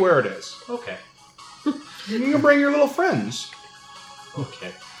tell you where it is? Okay. You can bring your little friends.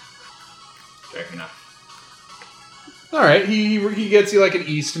 Okay. Fair enough. Alright, he gets you like an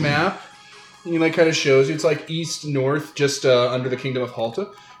east map. And he like kind of shows you. It's like east-north, just under the Kingdom of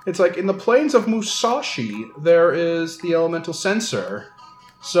Halta. It's like in the plains of Musashi, there is the elemental censor.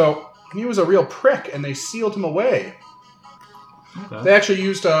 So he was a real prick, and they sealed him away. Okay. They actually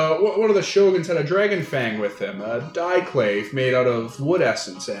used, one of the shoguns had a dragon fang with him, a diclave made out of wood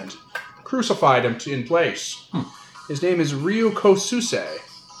essence, and crucified him in place. His name is Ryu Kosuse.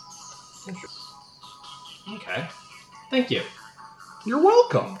 Okay. Thank you. You're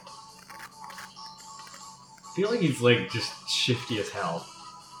welcome. I feel like he's like just shifty as hell.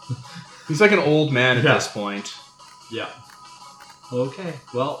 He's like an old man at Yeah. this point. Yeah. Okay.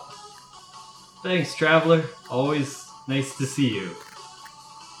 Well, thanks, traveler. Always nice to see you.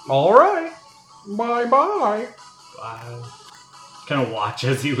 Alright. Bye-bye. Bye. Kind of watch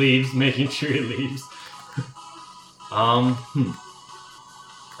as he leaves, making sure he leaves.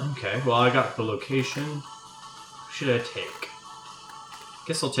 Okay, well, I got the location. Who should I take?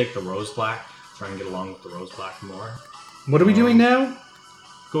 Guess I'll take the Rose Black. Try and get along with the Rose Black more. What are we doing now?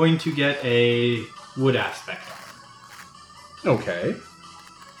 Going to get a wood aspect on Okay.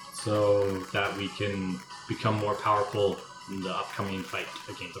 so that we can become more powerful in the upcoming fight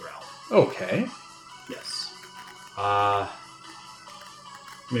against the realm. Okay. Yes.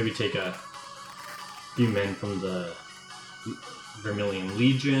 Maybe take a few men from the Vermilion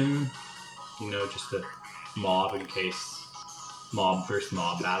Legion, just a mob in case mob versus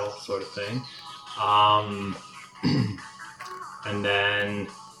mob battle sort of thing. And then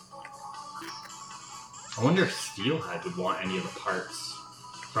I wonder if Steelhead would want any of the parts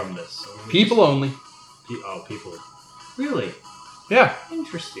from this. People only. People. Really? Yeah.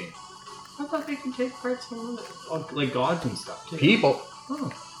 Interesting. I thought they could take parts from like gods and stuff too. People.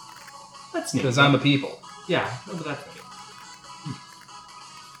 Oh, that's neat. Because I'm a people. Yeah, no, but that's neat.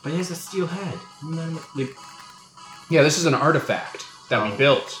 But he has a steel head. And then, like, Yeah, this is an artifact that we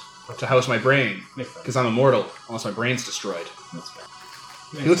built to house my brain. makes sense. Because I'm immortal, unless my brain's destroyed. That's fair.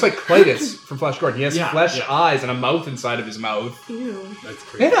 He looks like Clytus from Flash Gordon. He has Yeah, flesh yeah. eyes and a mouth inside of his mouth. Ew. That's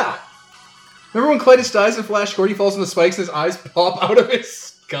crazy. Yeah! Remember when Clytus dies in Flash Gordon, he falls in the spikes and his eyes pop out of his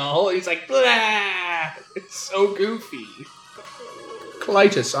skull? And he's like, blah! It's so goofy.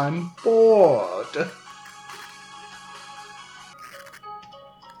 Clytus, I'm bored.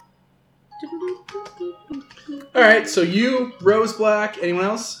 Alright, so you, Rose Black, anyone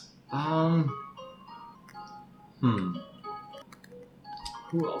else?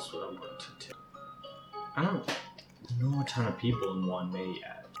 Who else would I want to take? I don't know a ton of people in one May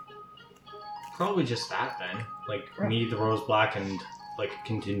yet. Probably just that then. Like, me, the Rose Black, and like a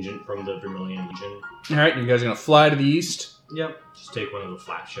contingent from the Vermilion Legion. Alright, you guys are gonna fly to the east. Yep. Just take one of the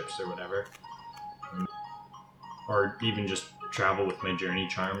flagships or whatever. Or even just travel with my journey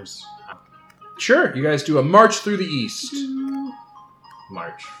charms. Sure, you guys do a march through the east.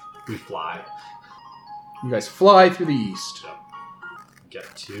 March. We fly. You guys fly through the east.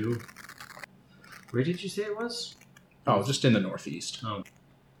 Get to... Where did you say it was? Oh, just in the northeast. Oh.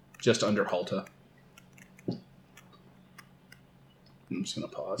 Just under Halta. I'm just gonna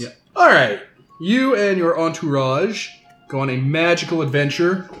pause. Yeah. Alright. You and your entourage go on a magical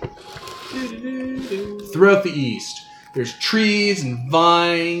adventure throughout the east. There's trees and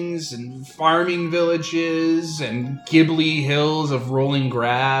vines and farming villages and Ghibli hills of rolling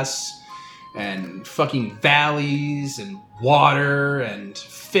grass and fucking valleys and water and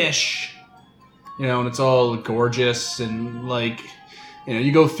fish. And it's all gorgeous and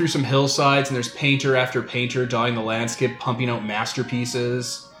you go through some hillsides and there's painter after painter drawing the landscape, pumping out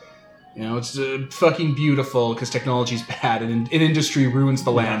masterpieces. It's fucking beautiful because technology's bad and industry ruins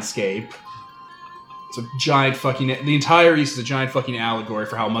the landscape. It's a giant fucking... The entire East is a giant fucking allegory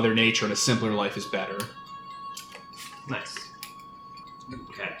for how Mother Nature and a simpler life is better. Nice.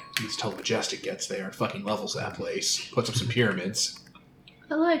 Okay. It's till Majestic gets there and fucking levels that place. Puts up some pyramids.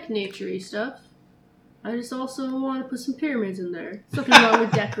 I like nature-y stuff. I just also want to put some pyramids in there. Something wrong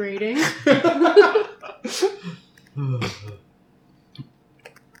with decorating.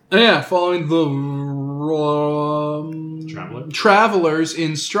 Yeah, following the traveler's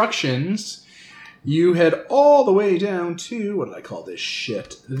instructions, you head all the way down to, what did I call this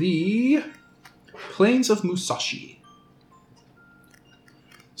shit? The Plains of Musashi.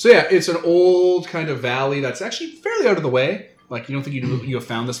 So yeah, it's an old kind of valley that's actually fairly out of the way. Like, you don't think you have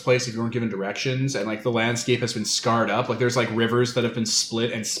found this place if you weren't given directions, and like the landscape has been scarred up. Like, there's like rivers that have been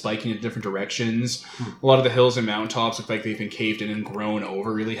split and spiking in different directions. A lot of the hills and mountaintops look like they've been caved in and grown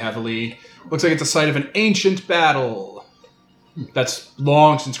over really heavily. Looks like it's a site of an ancient battle that's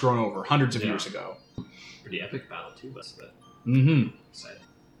long since grown over, hundreds of years ago. Pretty epic battle too, but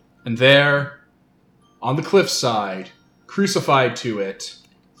And there, on the cliffside, crucified to it,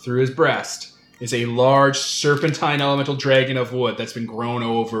 through his breast, is a large serpentine elemental dragon of wood that's been grown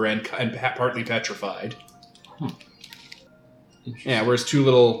over and partly petrified. Yeah, where his two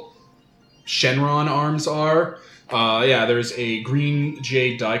little Shenron arms are. There's a green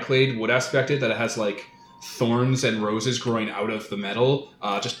jade diclade wood aspected that has like thorns and roses growing out of the metal,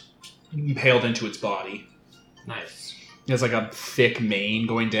 just impaled into its body. Nice. It has like a thick mane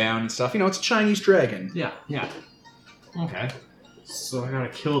going down and stuff. You know, it's a Chinese dragon. Yeah. Okay. So I gotta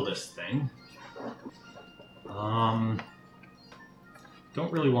kill this thing.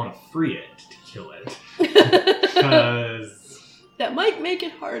 Don't really want to free it to kill it. Because... That might make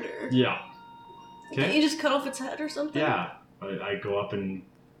it harder. Yeah. Okay. Can't you just cut off its head or something? Yeah. I go up and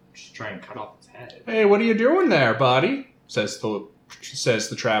just try and cut off its head. Hey, what are you doing there, buddy? Says the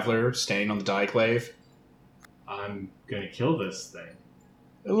traveler, standing on the diclave. I'm gonna kill this thing.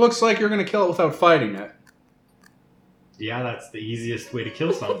 It looks like you're gonna kill it without fighting it. Yeah, that's the easiest way to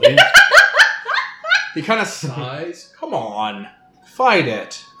kill something. He kind of sighs. Come on, fight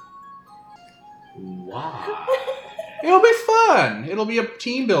it. Why? It'll be fun. It'll be a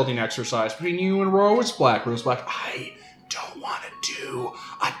team building exercise between you and Rose Black. Rose Black, I don't want to do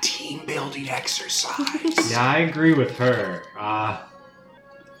a team building exercise. Yeah, I agree with her.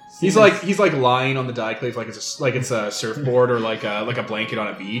 He's like lying on the diclave like it's a surfboard or like a blanket on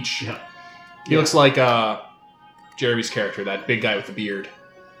a beach. Yeah. He looks like Jeremy's character, that big guy with the beard.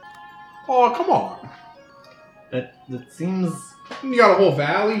 Oh, come on. That seems... You got a whole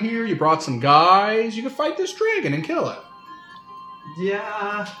valley here, you brought some guys, you could fight this dragon and kill it.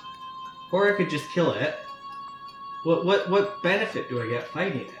 Yeah. Or I could just kill it. What benefit do I get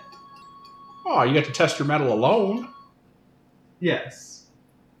fighting it? Oh, you get to test your mettle alone. Yes.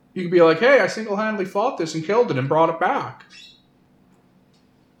 You could be like, hey, I single-handedly fought this and killed it and brought it back.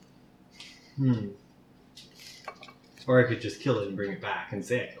 Or I could just kill it and bring it back and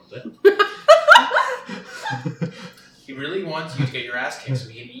say I killed it. He really wants you to get your ass kicked so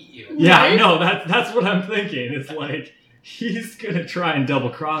he can eat you. Yeah, I know. That's what I'm thinking. It's like, he's gonna try and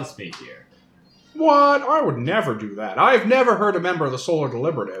double-cross me here. What? I would never do that. I've never heard a member of the Solar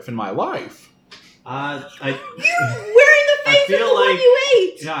Deliberative in my life. You're wearing the face of the one you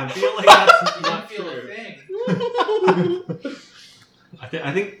ate! Yeah, I feel like that's not feel true. a thing.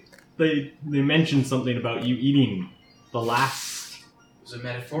 I think they mentioned something about you eating the last... It was a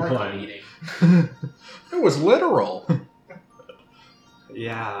metaphorical one. eating. It was literal.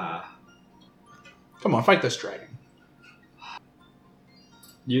 Yeah. Come on, fight this dragon.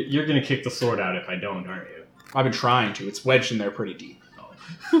 You're gonna kick the sword out if I don't, aren't you? I've been trying to. It's wedged in there pretty deep.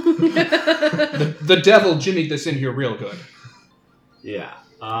 The devil jimmied this in here real good. Yeah.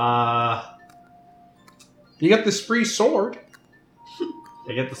 You got this free sword.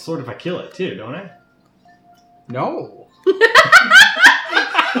 I get the sword if I kill it too, don't I? No.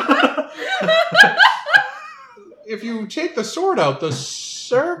 If you take the sword out, the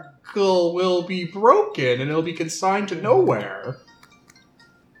circle will be broken and it'll be consigned to nowhere.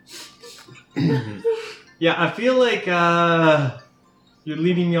 Yeah, I feel like you're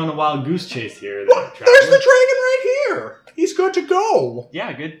leading me on a wild goose chase here. Look, there's the dragon right here. He's good to go.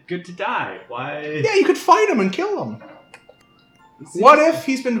 Yeah, good to die. Why? Yeah, you could fight him and kill him. What if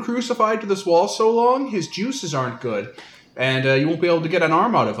he's been crucified to this wall so long, his juices aren't good, and you won't be able to get an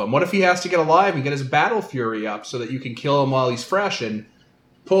arm out of him? What if he has to get alive and get his battle fury up so that you can kill him while he's fresh and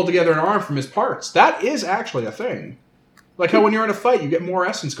pull together an arm from his parts? That is actually a thing. Like how when you're in a fight, you get more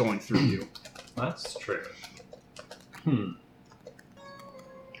essence going through you. That's true. Look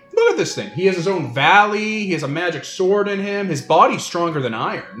at this thing. He has his own valley, he has a magic sword in him, his body's stronger than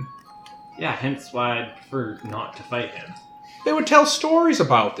iron. Yeah, hence why I'd prefer not to fight him. They would tell stories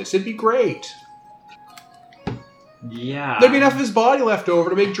about this. It'd be great. Yeah. There'd be enough of his body left over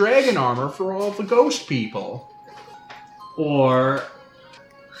to make dragon armor for all the ghost people. Or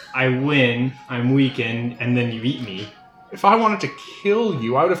I win, I'm weakened, and then you eat me, If I wanted to kill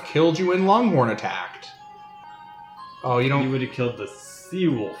you, I would have killed you when Longhorn attacked. Oh, you You don't... would have killed the sea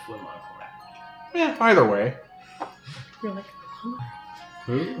wolf when Longhorn. Yeah, either way. You're like,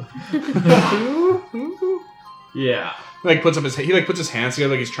 Who? He Yeah. puts his hands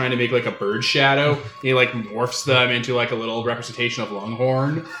together like he's trying to make like a bird shadow. And he like morphs them into like a little representation of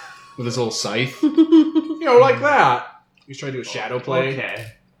Longhorn with his little scythe. You know, like that. He's trying to do a shadow play.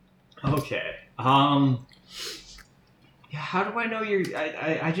 Okay. Yeah, how do I know you're...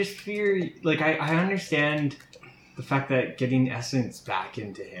 I just fear... Like, I understand the fact that getting essence back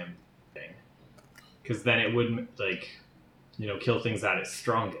into him thing. Because then it would, like, you know, kill things at its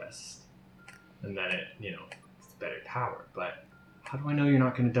strongest. And then it, you know, it's better power. But how do I know you're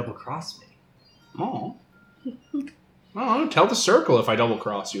not going to double-cross me? Oh. Well, tell the circle if I double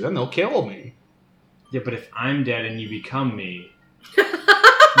cross you, then they'll kill me. Yeah, but if I'm dead and you become me,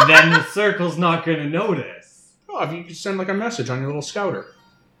 then the circle's not going to notice. Oh, if you could send like a message on your little scouter.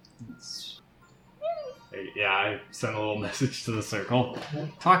 Yeah, I sent a little message to the circle.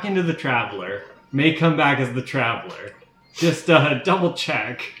 Talking to the traveler. May come back as the traveler. Just double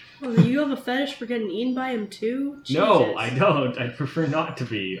check. oh, you have a fetish for getting eaten by him too? No, Jesus. I don't. I'd prefer not to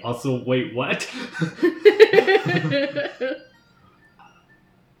be. Also, wait, what?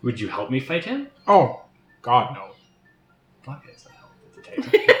 Would you help me fight him? Oh, God, no. Fuck it, I help at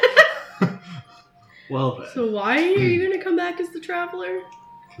the table. Well then. So why are you gonna come back as the traveler?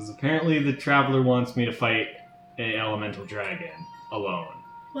 Because apparently the traveler wants me to fight a elemental dragon alone.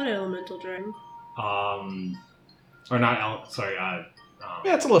 What elemental dragon? Or not,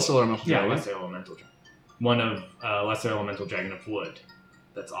 Yeah, it's a lesser elemental yeah, dragon. lesser elemental dragon. One of, lesser elemental dragon of wood.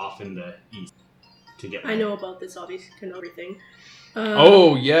 That's off in the east. To get I know about this, obviously, can know everything.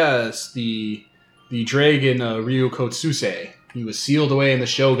 Oh, yes, the dragon Ryu Kotsuse. He was sealed away in the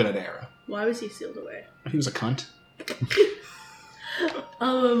Shogunate era. Why was he sealed away? He was a cunt.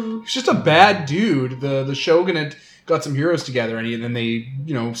 Um, He's just a bad dude. The Shogunate got some heroes together, and then they,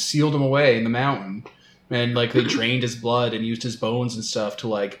 you know, sealed him away in the mountain. And, like, they drained his blood and used his bones and stuff to,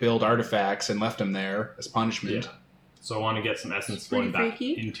 like, build artifacts and left him there as punishment. Yeah. So I want to get some essence Pretty flowing back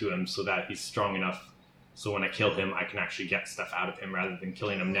freaky. into him so that he's strong enough so when I kill him, I can actually get stuff out of him rather than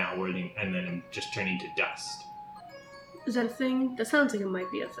killing him now and then him just turning to dust. is that a thing? That sounds like it might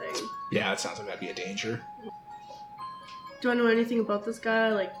be a thing. Yeah, it sounds like that'd be a danger. Do I know anything about this guy?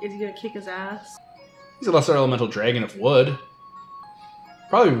 Like, is he gonna kick his ass? He's a lesser elemental dragon of wood.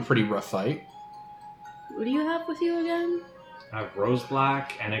 Probably a pretty rough fight. What do you have with you again? I have Rose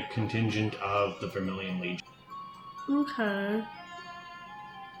Black and a contingent of the Vermilion Legion. Okay.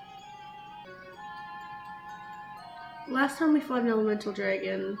 Last time we fought an elemental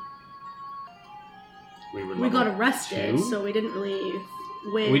dragon, We were we got level arrested, 2? so we didn't really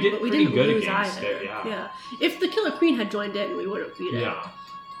win. We did but we pretty didn't good lose against either. it, yeah. If the Killer Queen had joined in, we would have beat it. Yeah.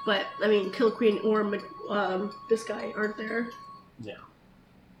 But I mean, Killer Queen or this guy aren't there. Yeah.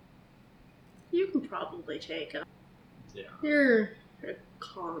 You can probably take him. Yeah. You're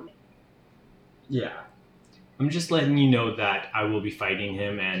calm. Yeah. I'm just letting you know that I will be fighting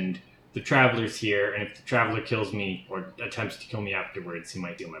him and the Traveler's here, and if the Traveler kills me or attempts to kill me afterwards, he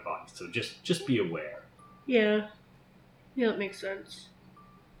might steal my body. So just be aware. Yeah. Yeah, that makes sense.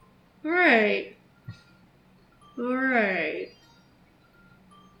 Alright. Alright.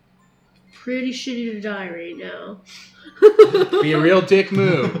 Pretty shitty to die right now. Be a real dick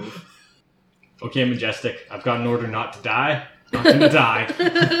move. Okay, Majestic, I've got an order not to die. Not gonna die.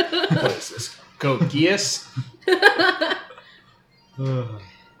 What is this? Go Geass?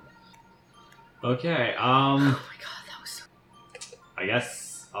 Okay, Oh my god, that was so... I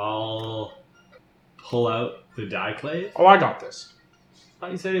guess I'll pull out the Dieclave. Oh, I got this. I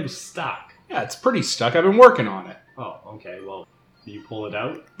thought you said it was stuck. Yeah, it's pretty stuck. I've been working on it. Oh, okay, well, you pull it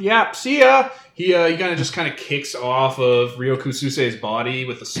out? Yeah, see ya. He kind of kicks off of Ryoku Suse's body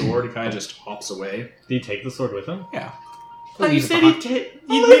with the sword and kind of just hops away. Did he take the sword with him? Yeah. Oh, you Leave it said behind. he'd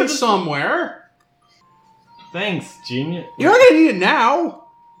I'll leave it somewhere. Thanks, genius. You're not gonna need it now.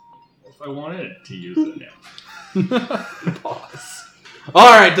 If I wanted to use it now. Pause.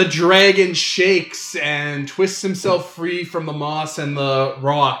 Alright, the dragon shakes and twists himself free from the moss and the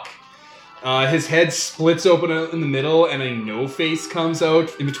rock. His head splits open in the middle and a no-face comes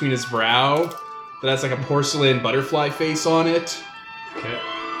out in between his brow. That has like a porcelain butterfly face on it. Okay.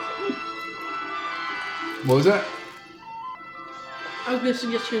 What was that? I was gonna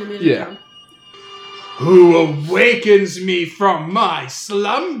suggest you in the middle. Yeah. Who awakens me from my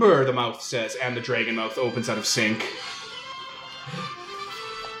slumber, the mouth says, and the dragon mouth opens out of sync.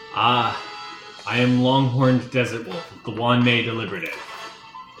 I am Longhorned Desert Wolf, the Wanmei Deliberative.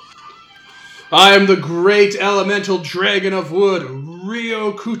 I am the great elemental dragon of wood,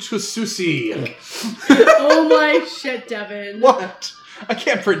 Ryokutosushi. Oh my shit, Devin. What? I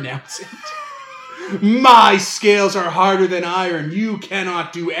can't pronounce it. My scales are harder than iron. You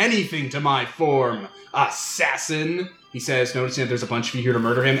cannot do anything to my form, assassin. He says, noticing that there's a bunch of you here to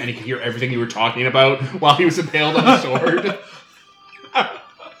murder him, and he can hear everything you were talking about while he was impaled on the sword.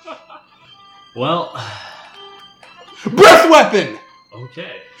 Well, Breath weapon!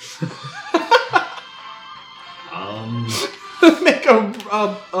 okay. Make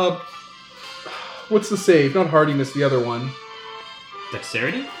a what's the save? Not hardiness, the other one.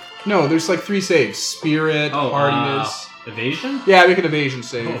 Dexterity? No, there's like 3 saves. Spirit, hardiness. Evasion? Yeah, make an evasion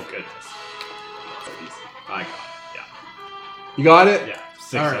save. Oh, goodness. That's easy. I got it, You got it? yeah.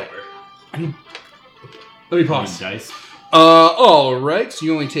 6 All right. over. Let me pause. Dice. Alright, so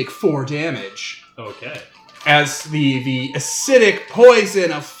you only take 4 damage. Okay. As the acidic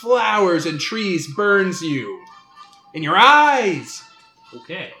poison of flowers and trees burns you. In your eyes!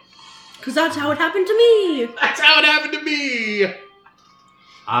 Okay. Because that's how it happened to me. That's how it happened to me!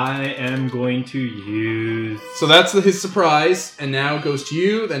 I am going to use... So that's his surprise, and now it goes to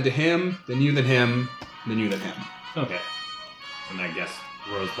you, then to him, then you, then him, then you, then him. Okay. And I guess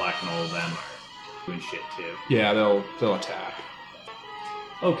Rose Black and all of them are doing shit too. Yeah, they'll attack.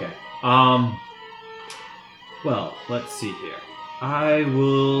 Okay. Well, let's see here. I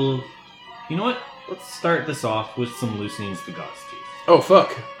will... You know what? Let's start this off with some loosenings the God's Teeth. Oh,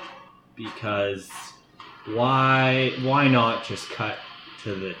 fuck. Because why not just cut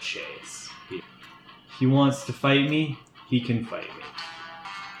to the chase? He wants to fight me, he can fight me.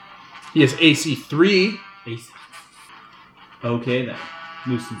 He has AC 3. Okay then.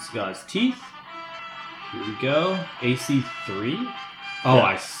 Loosens God's Teeth. Here we go. AC 3. Oh,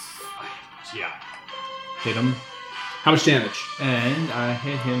 Yeah. yeah. Hit him. How much damage? And I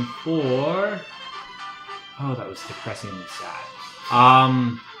hit him for... Oh, that was depressingly sad.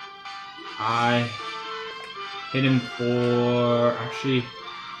 I hit him for... Actually,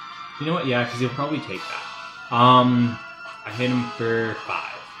 you know what? Yeah, because he'll probably take that. I hit him for 5.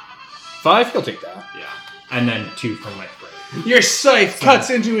 5? He'll take that. Yeah. And then 2 from my friend. Your scythe cuts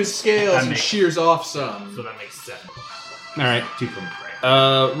into his scales That and makes- shears off some. So that makes 7. Alright. 2 from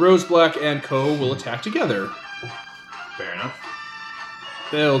Frey. Rose Black and Co. will attack together. Fair enough.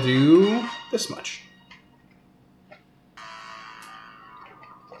 They'll do this much.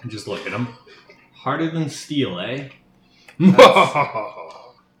 And just look at him. Harder than steel, eh? They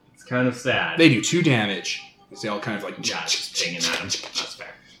It's kind of sad. do 2 damage. They all kind of like... Yeah, just banging at him. That's fair.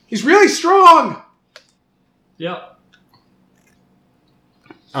 He's really strong! Yep.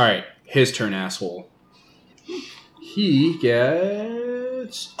 Alright, his turn, asshole. He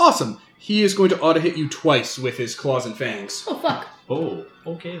gets... Awesome! He is going to auto-hit you twice with his claws and fangs. Oh, fuck. Oh,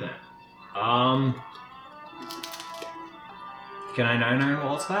 okay then. Can I 9 Iron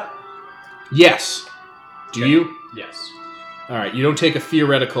Walls that? Yes. Do Okay. you? Yes. Alright, you don't take a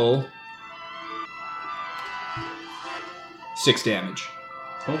theoretical... 6 damage.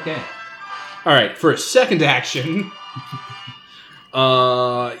 Okay. Alright, for a second action...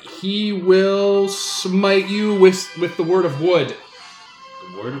 he will smite you with the word of wood.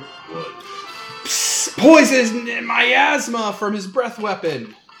 The Word of Wood. Psst, poison miasma from his breath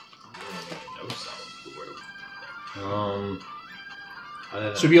weapon. No sound. The Word of other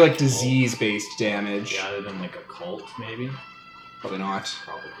than So it'd be like a cult. disease-based damage. Yeah, other than like a cult, maybe? Probably not.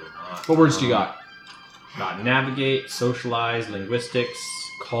 Probably not. What words do you got? Got navigate, socialize, linguistics,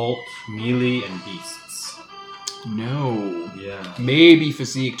 cult, melee, and beasts. No. Yeah. Maybe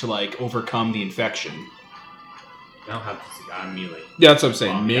physique to like overcome the infection. I don't have to see. I'm melee. Yeah, that's what I'm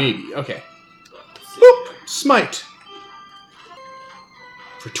saying. Yeah. Maybe. Okay. Let's see. Boop! Smite.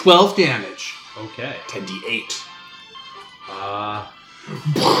 For 12 damage. Okay. 10d8.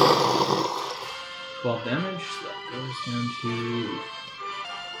 12 damage. So that goes down to...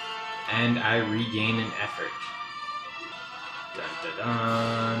 And I regain an effort. Dun dun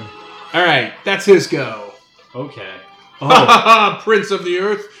dun. Alright, that's his go. Okay. Ha ha ha! Prince of the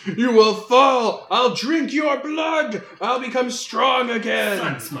Earth, you will fall! I'll drink your blood! I'll become strong again!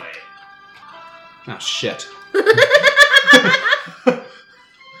 Sun Smite. Oh, shit.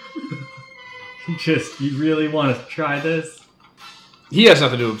 You really want to try this? He has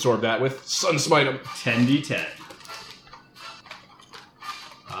nothing to absorb that with. Sun smite him. 10d10.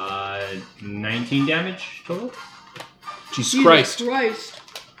 19 damage total. Jesus Christ. Christ.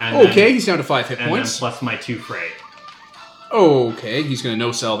 And Okay, then, he's down to 5 hit and points. then plus my 2 fray. Okay, he's gonna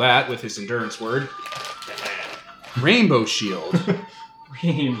no-sell that with his endurance word. Rainbow Shield.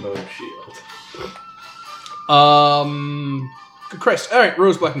 Rainbow Shield. Good Christ. Alright,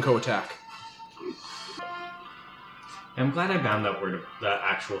 Rose Black and Co attack. I'm glad I bound that word, that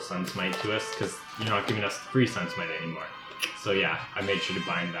actual Sun Smite to us, because you're not giving us free Sun Smite anymore. So yeah, I made sure to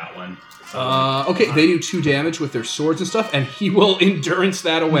bind that one. Okay, they do 2 damage with their swords and stuff, and he will endurance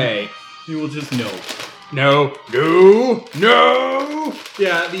that away. You will just know. No.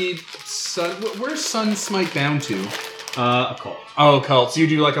 Yeah, the sun. Where's Sun Smite bound to? A cult. Oh, cult. So you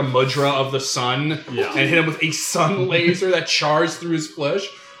do like a mudra of the sun, Yeah. and hit him with a sun laser that chars through his flesh.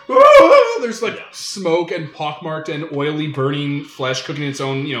 Ah! There's like smoke and pockmarked and oily burning flesh cooking its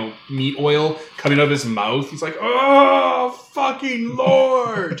own, meat oil coming out of his mouth. He's like, oh, fucking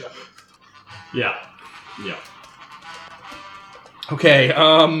lord. Yeah. Okay,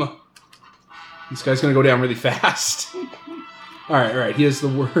 this guy's gonna go down really fast. Alright, he has the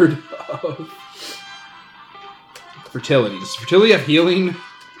word of fertility. Does fertility have healing?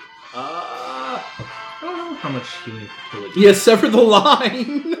 I don't know how much healing fertility. He has severed the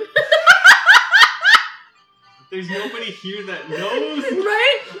line. There's nobody here that knows.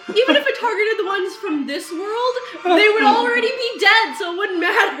 Right? Even if it targeted the ones from this world, they would already be dead, so it wouldn't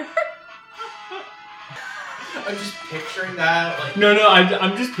matter. I'm just picturing that, like... No,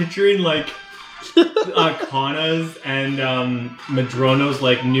 I'm just picturing, like, Kana's and Madrono's,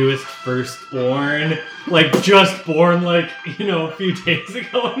 like, newest firstborn, like, just born, like, a few days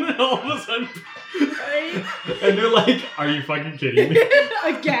ago, and then all of a sudden... Right? And they're like, are you fucking kidding me?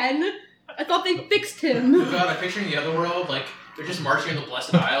 Again? I thought they fixed him. Oh god, I'm picturing the other world, like, they're just marching on the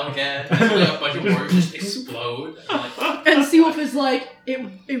Blessed Isle again, and like, a bunch of warriors just explode, and like... And Seawolf is like,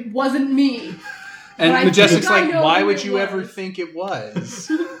 it wasn't me. And But I Majestic's think I like, know why who would it you was." ever think it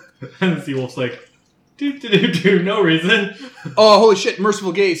was? And the Seawolf's like, do, no reason. Oh, holy shit,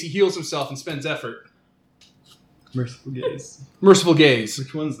 Merciful Gaze. He heals himself and spends effort. Merciful Gaze. Merciful Gaze.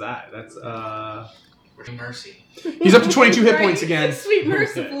 Which one's that? That's, Mercy. He's up to 22 hit Right? points again. Sweet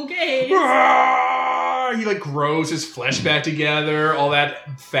merciful gaze. He like grows his flesh back together. All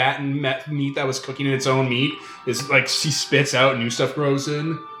that fat and meat that was cooking in its own meat is like he spits out. New stuff grows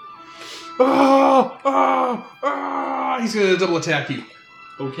in. He's gonna double attack you.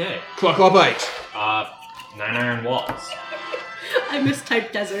 Okay. Claw bite. 9 iron walls. I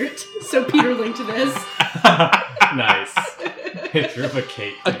mistyped desert, so Peter linked to this. Nice. Picture of a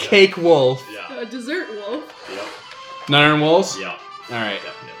cake. A cake wolf. Yeah. A dessert wolf. Yep. 9 iron walls. Yeah. All right.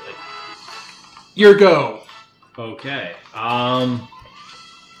 Definitely. Your go. Okay.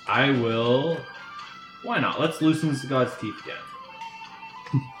 I will. Why not? Let's loosen the god's teeth again.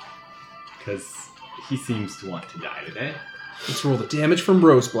 Because he seems to want to die today. Let's roll the damage from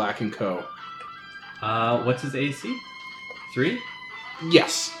Rose Black and Co. What's his AC? 3?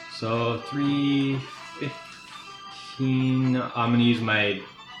 Yes. So 3, 15. I'm gonna use my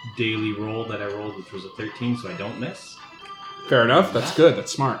daily roll that I rolled, which was a 13, so I don't miss. Fair enough. That's good.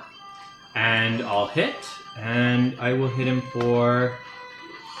 That's smart. And I'll hit, and I will hit him for...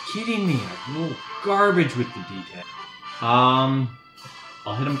 Kidding me, I roll garbage with the D10.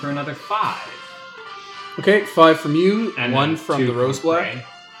 I'll hit him for another 5. Okay, 5 from you, And 1 then from 2 the Rose Black. Frey.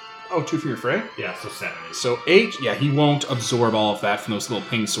 Oh, 2 from your Frey. Yeah, so 7 is... So 8. Yeah, he won't absorb all of that from those little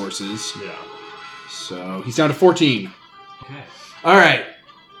ping sources. Yeah. So he's down to 14. Okay. All right.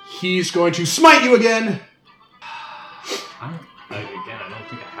 He's going to smite you again. I don't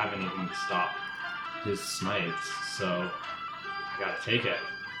think I have anything to stop his smites, so I gotta take it.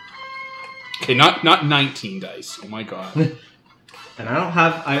 Okay, not 19 dice. Oh my god. And I don't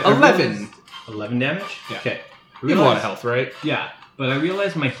have... 11. 11 damage? Yeah. Okay. You have a lot of health, right? Yeah, but I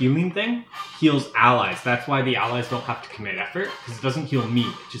realized my healing thing heals allies. That's why the allies don't have to commit effort, because it doesn't heal me,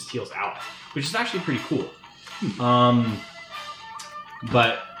 it just heals allies. Which is actually pretty cool.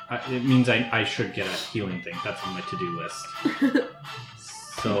 But it means I should get a healing thing. That's on my to-do list.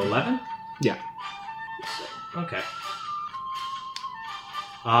 So 11? Yeah. Okay.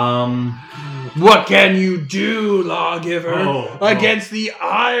 What can you do, lawgiver, Oh. against the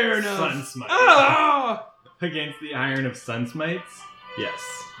iron Sun of... Smite. Ah! Against the iron of Sun Smites? Yes.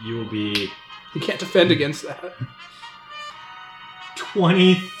 You will be He can't defend against that.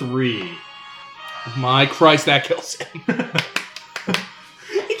 23. My Christ, that kills him.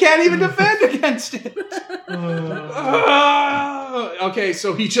 He can't even defend against it. Okay,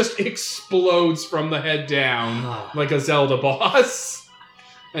 so he just explodes from the head down like a Zelda boss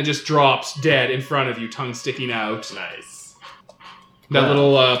and just drops dead in front of you, tongue sticking out. Nice. That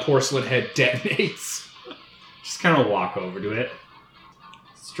little porcelain head detonates. Just kind of walk over to it.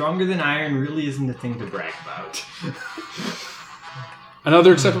 Stronger than iron really isn't a thing to brag about.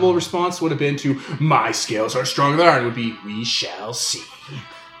 Another acceptable response would have been to, my scales are stronger than iron, would be, we shall see.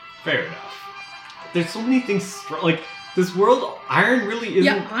 Fair enough. There's so many things, like, This world, iron really isn't...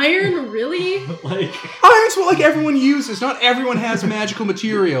 Yeah, iron, really? Like... Iron's what, like, everyone uses. Not everyone has magical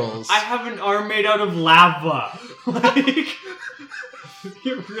materials. I have an arm made out of lava. Like...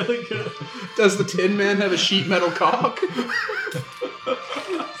 You're really good. Does the Tin Man have a sheet metal cock?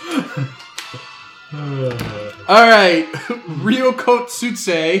 Alright, Ryoko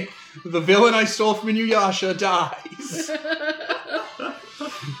Tsutse, the villain I stole from Inuyasha, dies.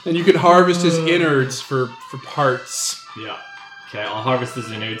 And you can harvest his innards for parts. Yeah. Okay, I'll harvest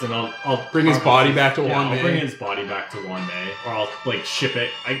his innards and I'll Bring his body back to I'll Wanmei. bring his body back to Wanmei. Or I'll, like, ship it.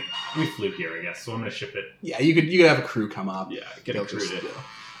 We flew here, I guess, so I'm gonna ship it. Yeah, you could have a crew come up. Yeah, get They'll it crewed.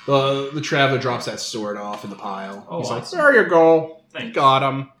 The traveler drops that sword off in the pile. Oh, He's like, awesome. there you go. Thanks. You got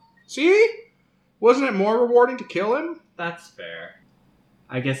him. See? Wasn't it more rewarding to kill him? That's fair.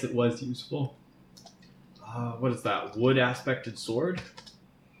 I guess it was useful. What is that? Wood aspected sword?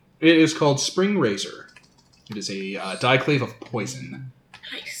 It is called Spring Razor. It is a diclave of poison.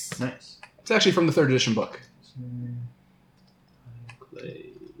 Nice. Nice. It's actually from the 3rd edition book.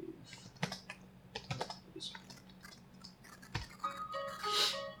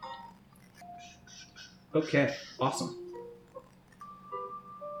 Okay, awesome.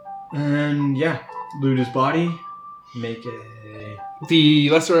 And yeah, loot his body, make a... The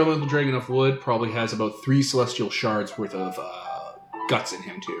Lesser Elemental Dragon of Wood probably has about 3 celestial shards worth of guts in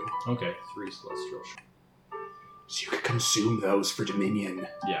him, too. Okay, 3 celestial shards. So you could consume those for Dominion.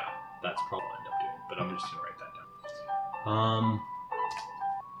 Yeah, that's probably what I'll end up doing, but I'm just gonna write that down.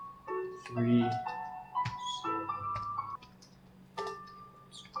 3...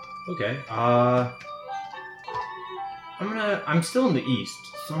 Okay, I'm still in the east,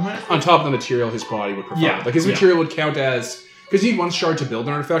 so I'm gonna... On top of the material his body would provide. Yeah, Like, his yeah. material would count as... Because you need 1 shard to build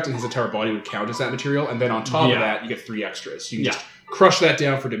an artifact, and his entire body would count as that material, and then on top of Yeah. that, you get 3 extras. You can Yeah. just crush that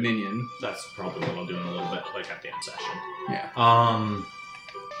down for Dominion. That's probably what I'll do in a little bit, like at the end session. Yeah.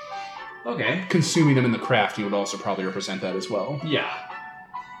 Okay. Consuming them in the crafting would also probably represent that as well. Yeah.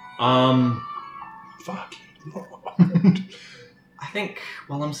 Fuck. I think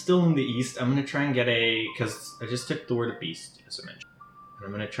while I'm still in the east, I'm gonna try and get because I just took the word of beast, as I mentioned. And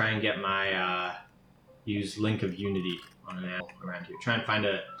I'm gonna try and get my, use Link of Unity on an animal around here. Try and find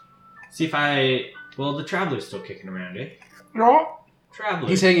see if well, the Traveler's still kicking around, eh? Yeah. Traveler.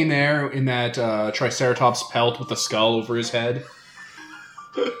 He's hanging there in that Triceratops pelt with the skull over his head.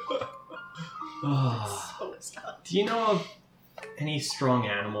 Oh. Do you know of any strong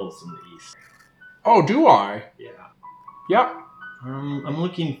animals in the east? Oh, do I? Yeah. Yep. I'm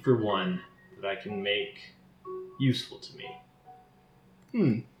looking for one that I can make useful to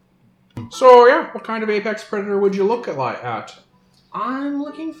me. So, yeah, what kind of apex predator would you look at? I'm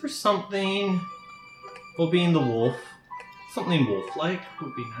looking for something, well, being the wolf, something wolf-like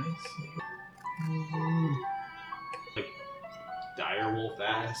would be nice. Like dire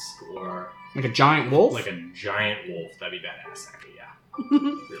wolf-esque, or Like a giant wolf? like a giant wolf. That'd be badass, actually, yeah.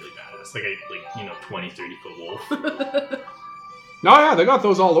 Really badass. Like a 20, 30 foot wolf. No, yeah, they got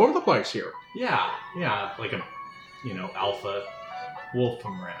those all over the place here. Yeah, like a, alpha wolf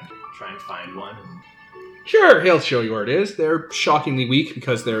from around. Try and find one. Sure, he'll show you where it is. They're shockingly weak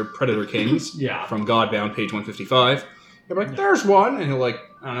because they're predator kings. Yeah. From Godbound, page 155. They're like, there's one, and he'll like,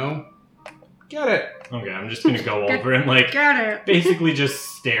 I don't know, get it. Okay, I'm just gonna go over and Got it. basically just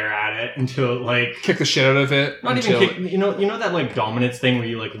stare at it until it Kick the shit out of it. not until even kick, you know that dominance thing where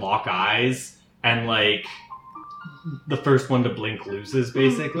you lock eyes and the first one to blink loses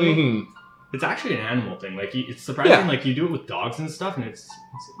basically. Mhm. It's actually an animal thing. It's surprising. Yeah. You do it with dogs and stuff, and it's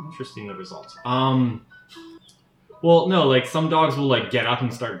interesting the results. Well, no, some dogs will get up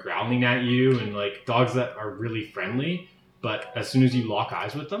and start growling at you, and dogs that are really friendly. But as soon as you lock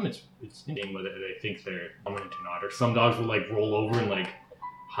eyes with them, it's interesting whether they think they're dominant or not. Or some dogs will roll over and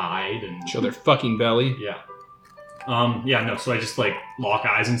hide and Show their fucking belly. yeah. So I just lock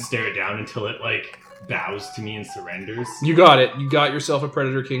eyes and stare it down until it bows to me and surrenders. You got it. You got yourself a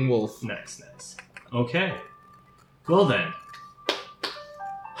predator king wolf. Nice. Okay. Well then.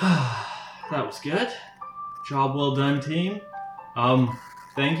 That was good. Job well done, team.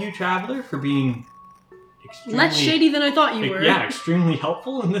 Thank you, Traveler, for being extremely... Less shady than I thought you were. Yeah, extremely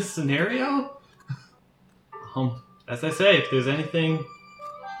helpful in this scenario. As I say, if there's anything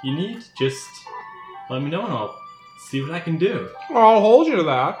you need, just let me know and I'll see what I can do. I'll hold you to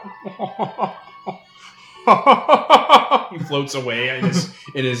that. He floats away in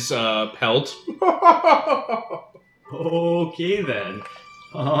his pelt. Okay then.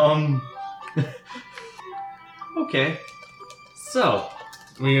 Okay. So,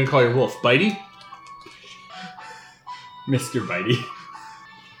 What are you gonna call your wolf? Bitey? Mr. Bitey.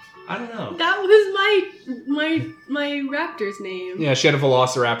 I don't know. That was my raptor's name. Yeah, she had a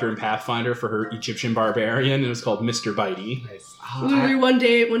Velociraptor in Pathfinder for her Egyptian barbarian, and it was called Mr. Bitey. Nice. Literally one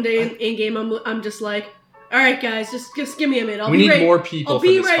day in game, I'm just like, all right, guys, just give me a minute. We need more people. I'll for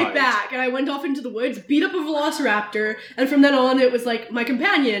be this right fight. back. And I went off into the woods, beat up a Velociraptor, and from then on, it was like my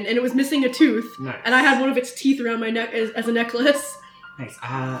companion, and it was missing a tooth, Nice. and I had one of its teeth around my neck as a necklace. Nice.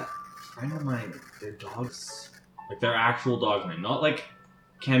 Friend of mine, their dogs, like their actual dog's name, not like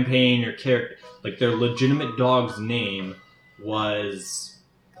campaign or character, like their legitimate dog's name was.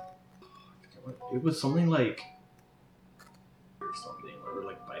 It was something like. Or something, or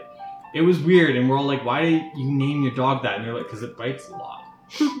like bite. It was weird, and we're all like, "Why do you name your dog that?" And they're like, "Because it bites a lot."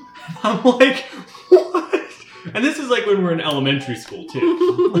 I'm like, "What?" And this is like when we're in elementary school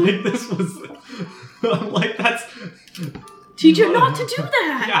too. Like this was. I'm like, that's. Teach her not to do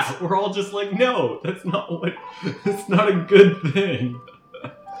that! Yeah, we're all just like, no, that's not a good thing.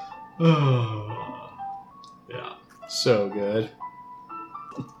 Yeah. So good.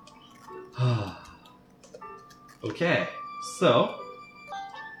 Okay, so,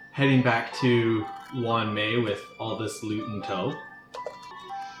 heading back to Wanmei with all this loot in tow.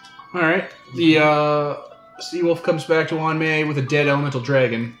 Alright. The Seawolf comes back to Wanmei with a dead elemental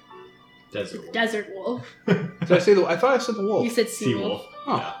dragon. Desert Wolf. Desert wolf. Did I say I thought I said the wolf. You said Sea sea wolf. Wolf.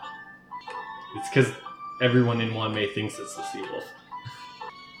 Oh. Yeah. It's because everyone in Wanmei thinks it's the Sea Wolf.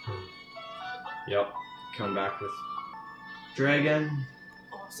 Yep. Come back with dragon.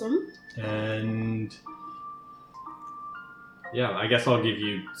 Awesome. And yeah, I guess I'll give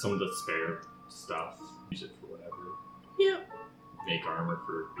you some of the spare stuff. Use it for whatever. Yeah. Make armor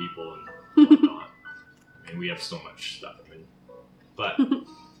for people and whatnot. I mean, we have so much stuff. But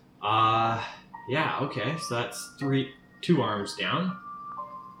yeah, okay. So that's 2 arms down.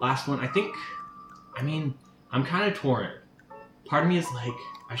 Last one, I'm kind of torn. Part of me is like,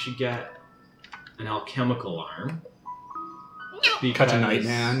 I should get an alchemical arm. Cut a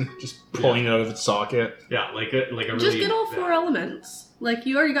Nightman, just pulling it out of its socket. Yeah, like a really... Just get all 4 elements. Like,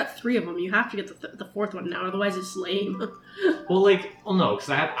 you already got 3 of them. You have to get the 4th one now, otherwise it's lame. Well, no, because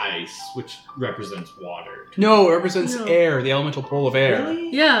I have ice, which represents water. No, it represents No. air, the elemental pole of air.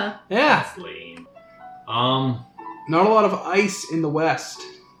 Really? Yeah. Yeah. That's lame. Not a lot of ice in the West.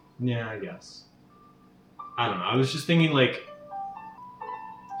 Yeah, I guess. I don't know. I was just thinking, like...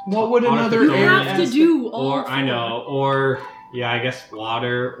 What would Honor another for You air have to aspect- do all Or, 4. I know, or... Yeah, I guess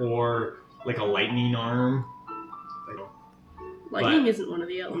water, or like a lightning arm. Lightning isn't one of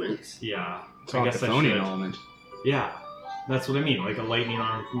the elements. Yeah. It's I a guess I Chthonian should. element. Yeah. That's what I mean, like a lightning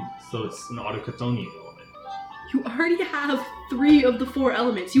arm, so it's an autochthonian element. You already have 3 of the 4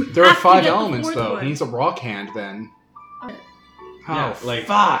 elements. You There are have to 5 get the elements, 4th though. one. He needs a rock hand, then. Okay. Yeah, Oh, like-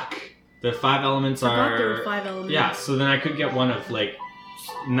 fuck. The 5 elements Forgot there are... were 5 elements. Yeah, so then I could get one of, like...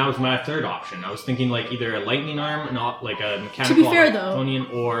 And that was my 3rd option. I was thinking, like, either a lightning arm, not like a mechanical fair, though-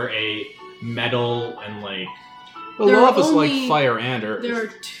 autochthonian, or a metal and, like... Well, There are lava's like only- fire and earth. There are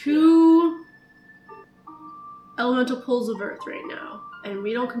 2 elemental poles of Earth right now, and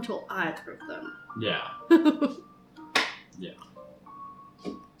we don't control either of them. Yeah.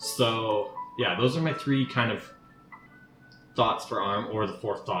 So, yeah, those are my 3 kind of thoughts for arm, or the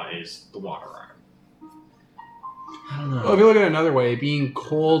 4th thought is the water arm. I don't know. Well, if you look at it another way, being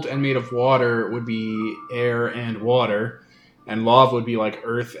cold and made of water would be air and water, and lava would be like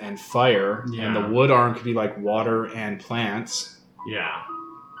earth and fire, and Yeah. the wood arm could be like water and plants. Yeah.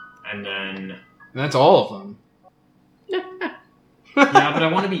 And then... And that's all of them. Yeah, but I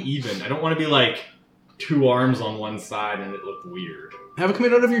want to be even. I don't want to be like 2 arms on one side and it look weird. Have it come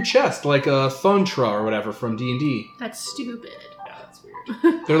out of your chest, like a Thuntra or whatever from D&D. That's stupid. Yeah, that's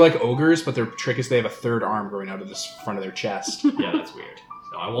weird. They're like ogres, but their trick is they have a 3rd arm growing out of the front of their chest. Yeah, that's weird.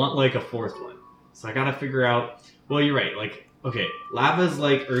 So I want like a 4th one. So I gotta figure out... Well, you're right. Like, okay, lava's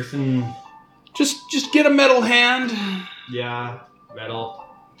like earth and... Just get a metal hand. Yeah, metal.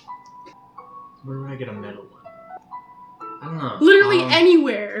 Where would I get a metal one? I don't know. Literally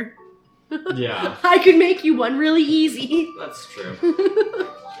anywhere. Yeah, I could make you one really easy. that's true.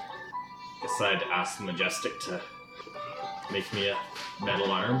 Guess I'd ask the Majestic to make me a metal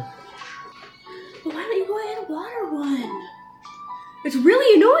arm. But why don't you go ahead and water one? It's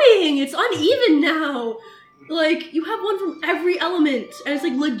really annoying. It's uneven now. Like, you have one from every element. And it's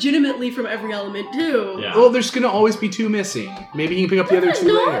like legitimately from every element too. Yeah. Well, there's gonna always be 2 missing. Maybe you can pick up the other There's 2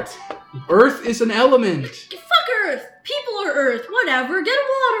 not. later. Earth is an element. Fuck Earth. People are Earth. Whatever. Get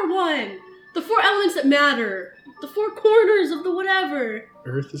a water one. The 4 elements that matter. The 4 corners of the whatever.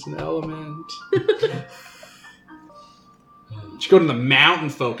 Earth is an element. You should go to the mountain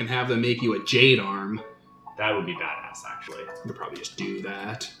folk and have them make you a jade arm. That would be badass, actually. You could probably just do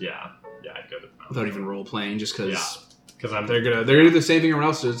that Yeah, I'd go to the mountain. without even role playing, just because Yeah. Because I'm they're gonna do the same thing everyone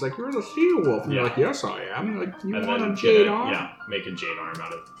else does. It's like, you're the sea wolf, and you're Yeah. like, yes, I am. Like, you and want then a jade get a- arm? Yeah, make a jade arm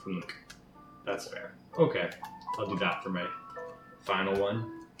out of from the. That's fair. Okay, I'll do that for my final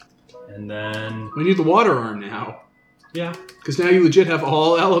one, and then We need the water arm now, yeah, because now you legit have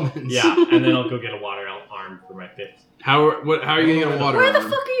all elements. yeah, and then I'll go get a water arm for my 5th. How are you gonna get a water Where arm? the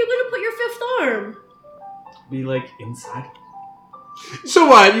fuck are you gonna put your 5th arm? Be like inside. So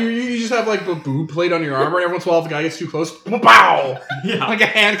what? You just have like a boob plate on your armor, and every once in a while, if the guy gets too close, pow! Yeah, Like a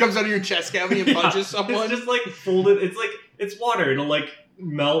hand comes out of your chest cavity and Yeah. punches someone. It's just like folded. It's like it's water. It'll like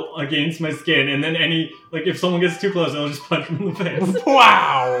melt against my skin, and then if someone gets too close, I'll just punch them in the face.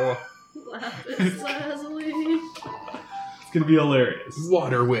 Wow! Lapis lazuli. It's gonna be hilarious.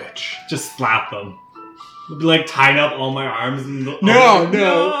 Water witch. Just slap them. It'll be like tied up all my arms and No.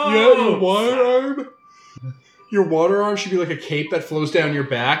 Yeah, your Slap. water arm. Your water arm should be like a cape that flows down your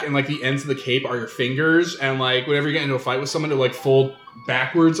back, and like the ends of the cape are your fingers, and like whenever you get into a fight with someone, to like fold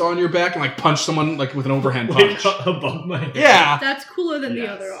backwards on your back and like punch someone like with an overhand punch. Like above my head. Yeah. That's cooler than the Yes.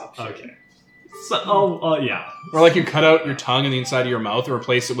 other option. Okay. So, yeah. Or like you cut out your tongue and the inside of your mouth and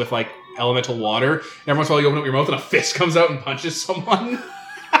replace it with like elemental water. And every once in a while you open up your mouth and a fist comes out and punches someone.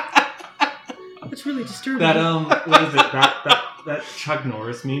 That's really disturbing. That what is it? That Chuck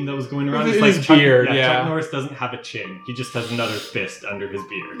Norris meme that was going around. With It's like his Chuck, beard, yeah. Chuck Norris doesn't have a chin. He just has another fist under his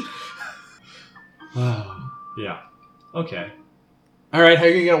beard. Yeah. Okay. All right, how are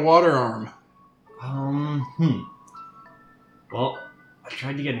you gonna get a water arm? Well, I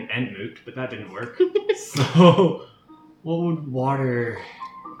tried to get an Entmoot, but that didn't work. So, what would water?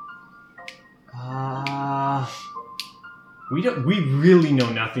 We really know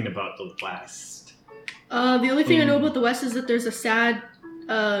nothing about the West. The only thing I know about the West is that there's a sad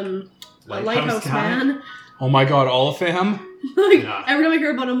a lighthouse guy? man. Oh my god, Olafam? Like Yeah. every time I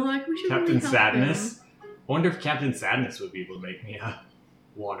hear about him, I'm like, we should Captain really help Sadness. him. I wonder if Captain Sadness would be able to make me a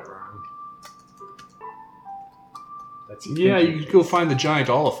water arm. That's Yeah, you could go find the giant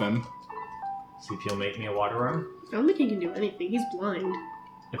Olafam. See if he'll make me a water arm. I don't think he can do anything. He's blind.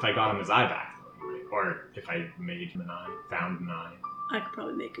 If I got him his eye back, or if I made him an eye, found an eye. I could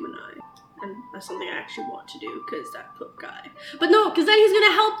probably make him an eye. And that's something I actually want to do, because that poor guy. But no, because then he's going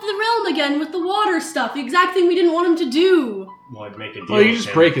to help the realm again with the water stuff. The exact thing we didn't want him to do. Well, I'd make a deal. Well, you with just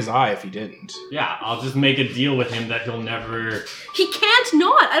him. break his eye if he didn't. Yeah, I'll just make a deal with him that he'll never. He can't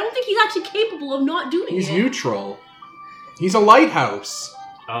not. I don't think he's actually capable of not doing He's it. neutral. He's a lighthouse.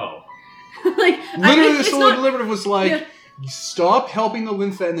 Oh. Like, Literally, the it's Soul of not- Deliberative was like, Yeah. stop helping the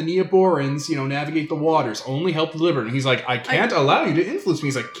Lympha and the Neoborans, navigate the waters. Only help the Deliberative. And he's like, I can't allow you to influence me.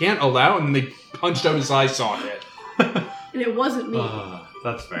 He's like, can't allow. And then they punched out his eye socket. And it wasn't me.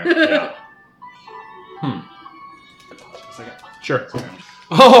 That's fair. Yeah. Sure.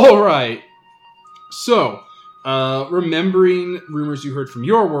 All right. So, remembering rumors you heard from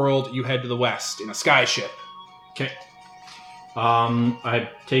your world, you head to the west in a sky ship. Okay. I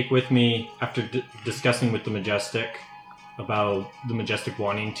take with me, after discussing with the Majestic about the Majestic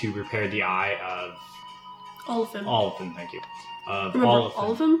wanting to repair the eye of All of him. Olafin, thank you. Of Remember, Olafin.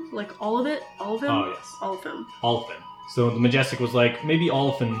 all of him? Like, all of it? All of him? Oh, yes. All of him. Olafin. So the Majestic was like, maybe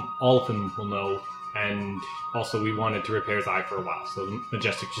Olafin will know, and also we wanted to repair his eye for a while, so the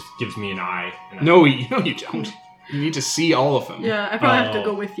Majestic just gives me an eye. And No, you don't. You need to see all of them. Yeah, I probably have to Oh.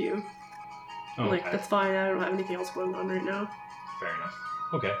 go with you. Oh, Like, okay. that's fine. I don't have anything else going on right now. Fair enough.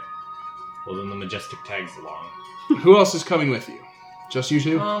 Okay. Well, then the Majestic tags along. Who else is coming with you? Just you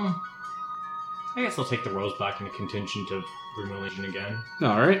two? I guess I'll take the Roseblack into contingent of Vermilion again.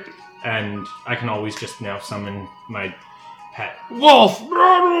 All right. And I can always just now summon my pet, Wolf!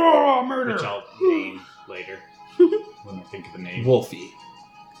 Murder! which I'll name later when I think of a name. Wolfie.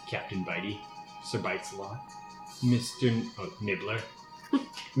 Captain Bitey, Sir Bites a lot, Mr. Nibbler.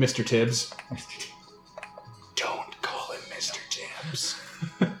 Mr. Tibbs. Mr. T. Don't call him Mr. Tibbs.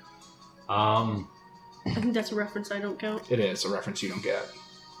 I think that's a reference I don't count. It is a reference you don't get.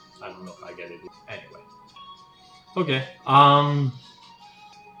 I don't know if I get it. Anyway. Okay.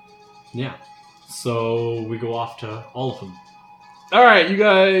 Yeah. So we go off to all of them All right, you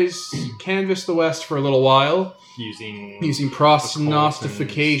guys canvass the west for a little while using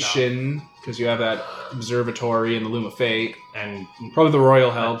prognostification because you have that observatory in the Luma Fate. and Probably the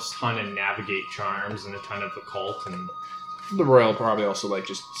Royal a helps. ton of navigate charms and a ton of occult and The Royal probably also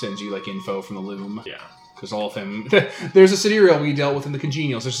just sends you info from the Loom. yeah. Because all of him... There's a sidereal we dealt with in the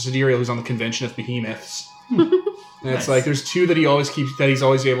Congenials. There's a sidereal who's on the Convention of Behemoths. And it's Nice. there's two that he's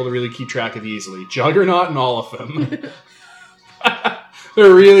always able to really keep track of easily. Juggernaut and all of them.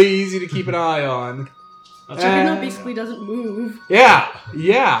 They're really easy to keep an eye on. Juggernaut basically doesn't move. Yeah,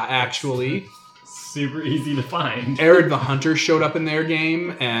 actually. Super easy to find. Arid the Hunter showed up in their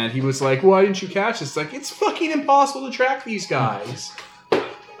game, and he was like, why didn't you catch this? It's like, it's fucking impossible to track these guys.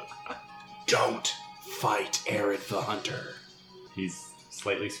 Don't fight Arid the Hunter. He's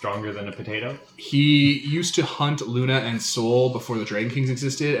slightly stronger than a potato. He used to hunt Luna and Sol before the Dragon Kings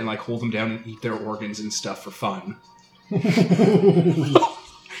existed, and like hold them down and eat their organs and stuff for fun.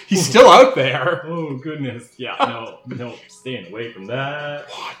 He's still out there. Oh, goodness. Yeah, no, staying away from that.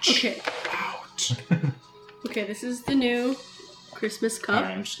 Watch Okay. out. Okay, this is the new Christmas cup.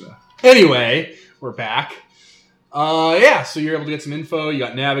 Alright, I'm just gonna... Anyway, we're back. Yeah, so you're able to get some info. You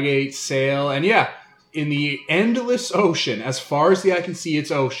got navigate, sail, and yeah, in the endless ocean, as far as the eye can see,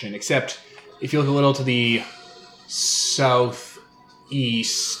 it's ocean, except if you look a little to the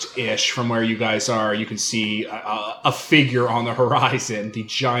southeast-ish from where you guys are, you can see a figure on the horizon, the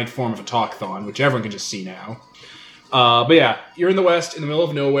giant form of a Tokthon, which everyone can just see now. But yeah, you're in the west, in the middle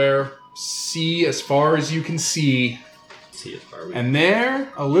of nowhere, sea as far as you can see, See as far as and there,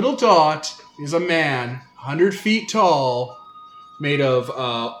 a little dot, is a man, 100 feet tall, made of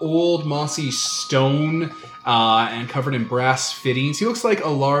old mossy stone and covered in brass fittings. He looks like a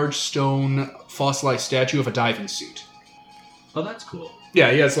large stone fossilized statue of a diving suit. Oh, that's cool.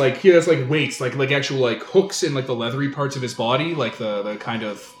 Yeah, he has like weights, like actual like hooks in like the leathery parts of his body, like the kind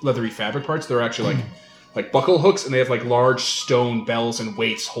of leathery fabric parts. They're actually like buckle hooks, and they have like large stone bells and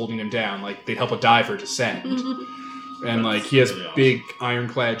weights holding him down, like they'd help a diver descend. And like he has really awesome. big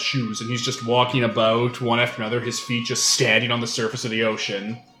ironclad shoes, and he's just walking about one after another, his feet just standing on the surface of the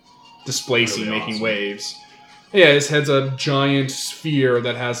ocean, displacing, Really making awesome. waves. Yeah, his head's a giant sphere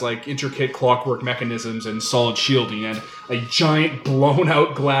that has like intricate clockwork mechanisms and solid shielding, and a giant blown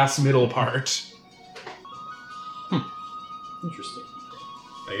out glass middle part. Interesting.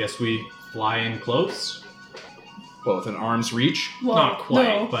 I guess we fly in close? Well, within arm's reach. Well, Not quite,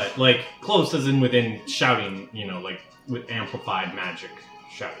 no. but like close as in within shouting, like with amplified magic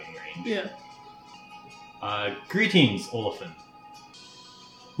shouting range. Yeah. Greetings, Olafin.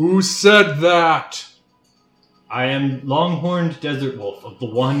 Who said that? I am Longhorned Desert Wolf of the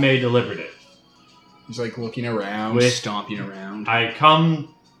Wanmei Deliberative. He's like looking around, With- stomping around. I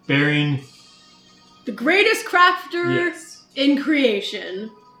come bearing... The greatest crafter Yes. in creation.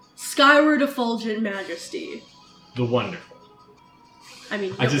 Skyward Effulgent Majesty. The Wonderful. I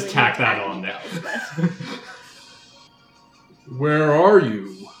mean, I just tacked that on there. Where are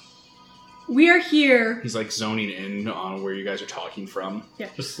you? We are here. He's like zoning in on where you guys are talking from.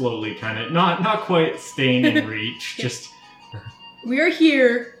 Just slowly kind of, not quite staying in reach, just... We are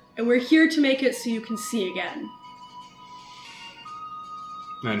here, and we're here to make it so you can see again.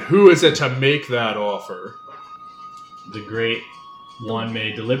 And who is it to make that offer? The great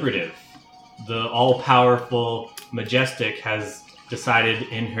Wanmei Deliberative. The all-powerful Majestic has decided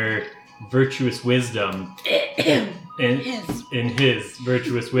in her virtuous wisdom, in his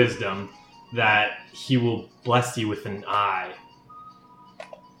virtuous wisdom, that he will bless you with an eye.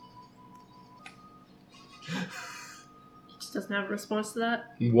 He just doesn't have a response to that.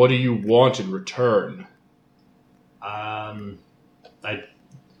 What do you want in return? I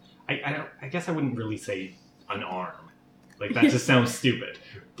guess I wouldn't really say an arm. Like, that just sounds stupid.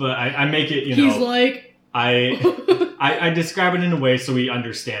 But I make it, He's like... I describe it in a way so he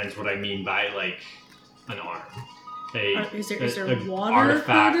understands what I mean by, like, an arm. Is there a water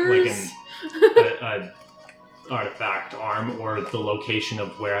artifact, hoarders? like a artifact arm, or the location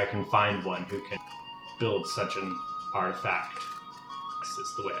of where I can find one who can build such an artifact. This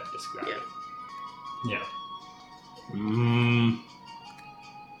is the way I describe it. Yeah.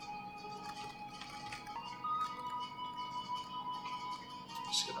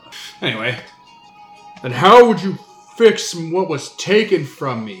 Anyway, then how would you fix what was taken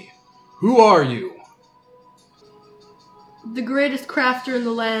from me? Who are you? The greatest crafter in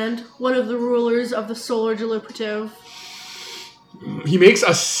the land, one of the rulers of the Solar Deliberative. He makes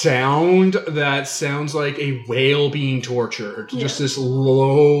a sound that sounds like a whale being tortured. Yeah. Just this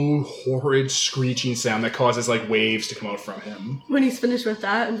low, horrid, screeching sound that causes like waves to come out from him. When he's finished with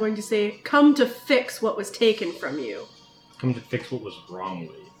that, I'm going to say, come to fix what was taken from you. Come to fix what was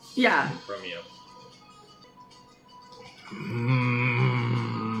wrongly Yeah. from you.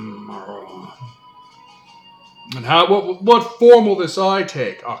 And what form will this eye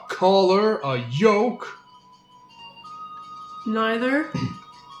take? A collar? A yoke? Neither.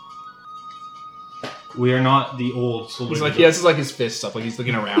 We are not the old solar. He's like, he has like his fists up, like he's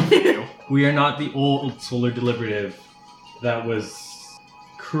looking around for you. We are not the old solar deliberative that was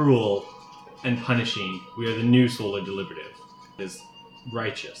cruel and punishing. We are the new solar deliberative. That is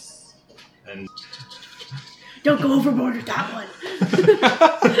righteous and Don't go overboard with that one.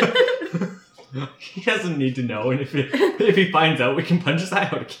 He doesn't need to know, and if he finds out, we can punch his eye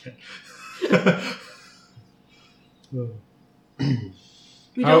out again.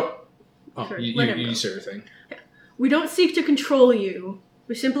 We don't. Oh, Sure, you let him go. say your thing. We don't seek to control you.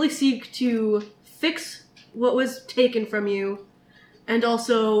 We simply seek to fix what was taken from you, and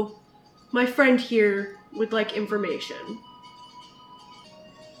also, my friend here would like information.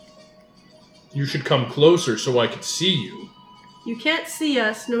 You should come closer so I can see you. You can't see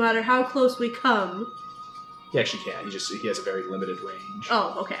us no matter how close we come. He actually can. He has a very limited range.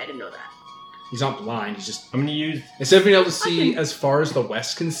 Oh, okay, I didn't know that. He's not blind. He's just I'm gonna use. instead of being able to see can- as far as the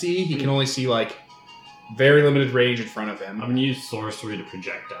west can see, he can only see like very limited range in front of him. I'm gonna use sorcery to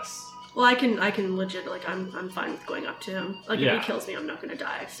project us. Well, I can legit, like, I'm fine with going up to him. Like, if Yeah. he kills me, I'm not gonna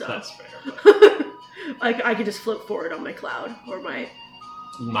die, so. That's fair. I could just float forward on my cloud, or my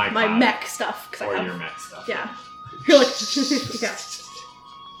My mech stuff, because or I have... your mech stuff. Yeah. You're like, yeah.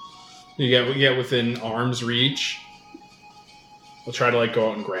 You get within arm's reach. He'll try to like go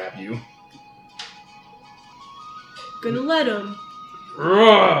out and grab you. Gonna let him.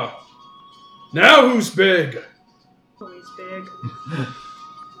 Rah! Now who's big? Oh, he's big.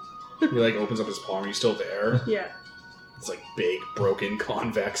 He like opens up his palm. Are you still there? Yeah. It's like big, broken,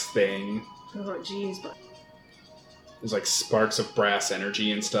 convex thing. Oh, jeez, but... There's like sparks of brass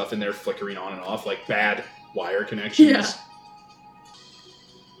energy and stuff in there flickering on and off, like bad wire connections. Yeah.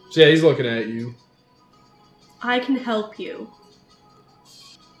 So yeah, he's looking at you. I can help you.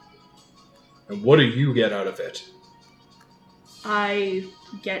 And what do you get out of it? I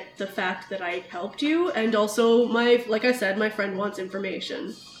get the fact that I helped you, and also, like I said, my friend wants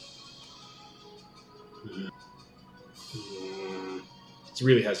information. He's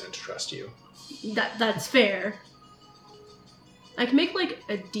really hesitant to trust you. That's fair. I can make, like,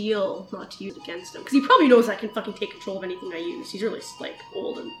 a deal not to use it against him, because he probably knows I can fucking take control of anything I use. He's really, like,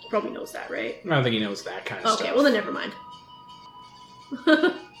 old, and he probably knows that, right? I don't think he knows that kind of stuff. Okay, well then never mind.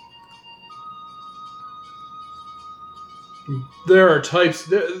 There are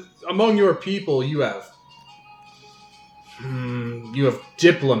types among your people. You have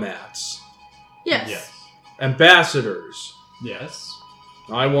diplomats, Yes. Yes. ambassadors. Yes.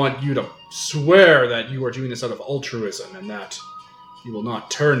 I want you to swear that you are doing this out of altruism and that you will not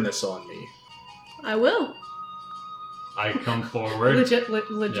turn this on me. I will. I come forward. Legit.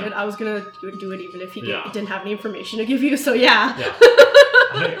 Yeah. I was gonna do it even if he Yeah. didn't have any information to give you, so yeah. Yeah.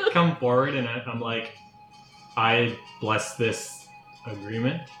 I come forward and I'm like, I bless this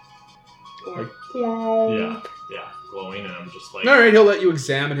agreement. Or- Yeah. Yeah. Glowing, and I'm just like, All right, he'll let you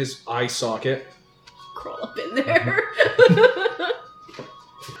examine his eye socket. crawl up in there.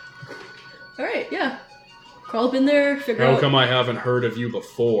 Alright, yeah. Crawl up in there, figure How out... come I haven't heard of you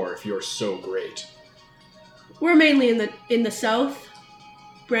before if you're so great? We're mainly in the south,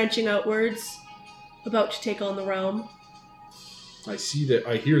 branching outwards, about to take on the realm. I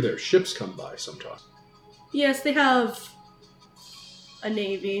hear their ships come by sometimes. Yes, they have a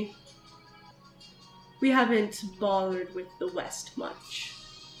navy. We haven't bothered with the west much.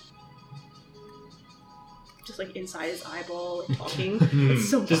 Just like inside his eyeball, like, talking. It's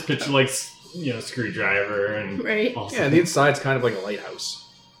so just picture like screwdriver and right? all Yeah, the inside's kind of like a lighthouse.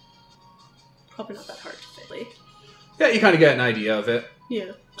 Probably not that hard to fit. Like, Yeah, you kind of get an idea of it.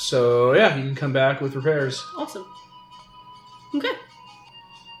 yeah, So yeah, you can come back with repairs. awesome. Okay.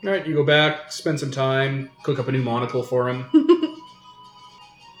 All right, you go back, spend some time, cook up a new monocle for him.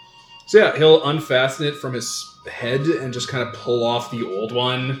 So yeah, he'll unfasten it from his head and just kind of pull off the old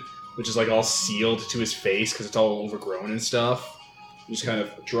one, which is like all sealed to his face because it's all overgrown and stuff. You just kind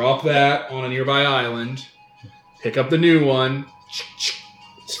of drop that on a nearby island, pick up the new one,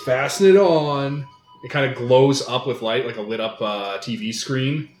 just fasten it on. It kind of glows up with light like a lit up TV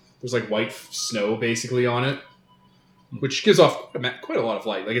screen. There's like white snow basically on it, which gives off quite a lot of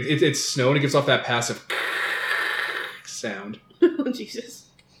light. Like it's snow and it gives off that passive sound. Oh, Jesus.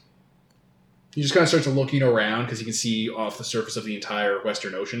 He just kind of starts looking around because he can see off the surface of the entire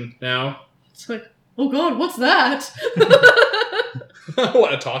Western Ocean now. It's like, oh god, what's that?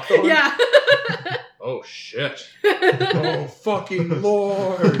 What, a talk phone? Yeah. Oh, shit. Oh, fucking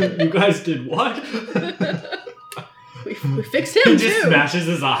lord. You guys did what? we fixed him He too. just smashes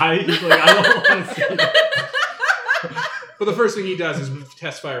his eye. He's like, I don't want to see that. But the first thing he does is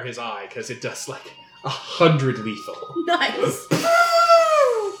test fire his eye because it does like 100 lethal. Nice.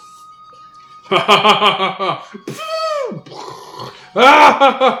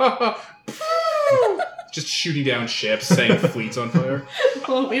 Just shooting down ships, setting fleets on fire.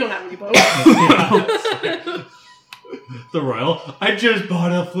 Well, we don't have any boats. The Royal, I just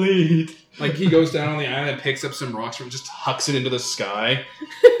bought a fleet. Like, he goes down on the island and picks up some rocks and just hucks it into the sky.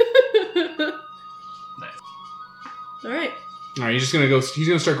 Alright. Alright, he's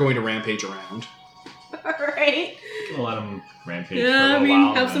gonna start going to rampage around. Alright. Gonna let him rampage Yeah, for a I little mean,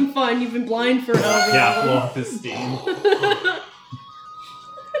 while. have some fun. You've been blind for however Yeah, long. blow off his steam.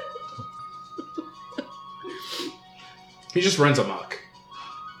 He just runs amok.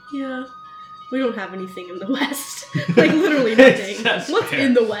 Yeah. We don't have anything in the West. Like, literally nothing. That's What's fair.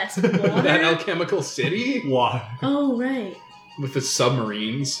 in the West? Water? That alchemical city? Water. Oh, right. With the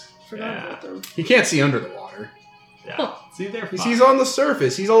submarines. Forgot Yeah. about them. He can't see under the water. Yeah. Huh. See, they're fine. He's on the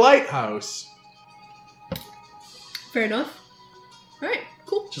surface. He's a lighthouse. Fair enough. Alright,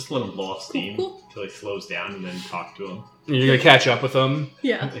 cool. Just let him blow off steam Cool. until he slows down and then talk to him. And you're gonna catch up with him.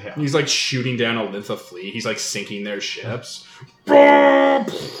 Yeah. Yeah. He's like shooting down a Lintha fleet. He's like sinking their ships. I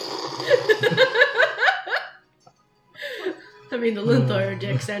mean, the Lintha are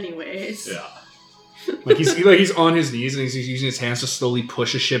dicks anyways. Yeah. Like he's on his knees and he's using his hands to slowly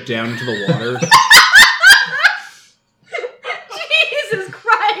push a ship down into the water. Jesus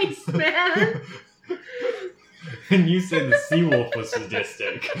Christ, man! And you said the Seawolf was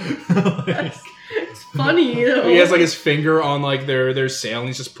sadistic. Like, It's funny, though. He has like his finger on like their sail and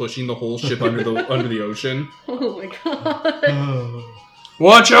he's just pushing the whole ship under the ocean. Oh my god.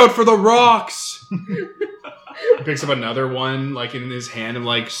 Watch out for the rocks! He picks up another one like in his hand and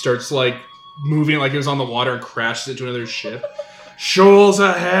like starts like moving it like it was on the water and crashes into another ship. Shoals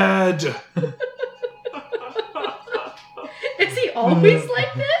ahead! Is he always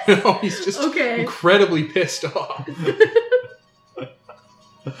like this? No, he's just Okay. incredibly pissed off.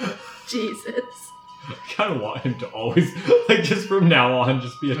 Jesus. I kind of want him to always, like, just from now on,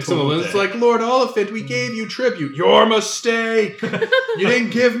 just be a So total it's dick. like, Lord Oliphant, we gave you tribute. Your mistake! You didn't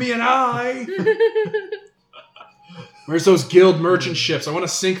give me an eye! Where's those guild merchant ships? I want to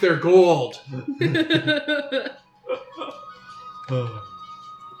sink their gold.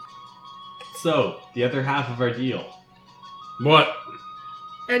 So, the other half of our deal. What?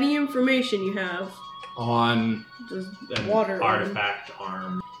 Any information you have, On... just An water. artifact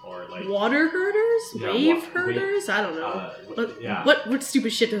arm, or like... Water herders? Yeah, Wave herders? I don't know. yeah. What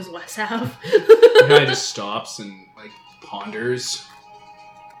stupid shit does Wes have? The guy just stops and, like, ponders.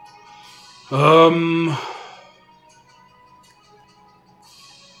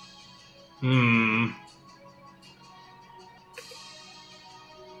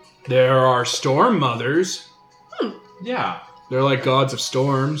 There are storm mothers. Yeah, They're like gods of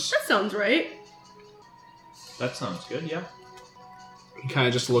storms. That sounds right. that sounds good, yeah. He kind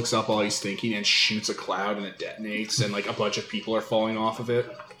of just looks up while he's thinking and shoots a cloud and it detonates and like a bunch of people are falling off of it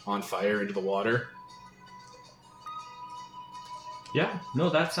on fire into the water. Yeah, no,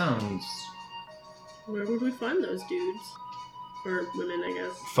 that sounds... Where would we find those dudes? Or women, I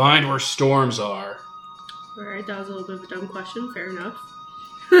guess. Find where storms are. Alright, that was a little bit of a dumb question. Fair enough.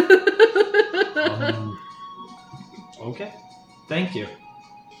 Okay. Thank you.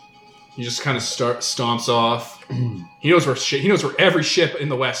 He just kind of stomps off. He knows where every ship in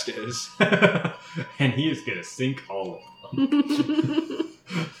the West is. And he is gonna sink all of them.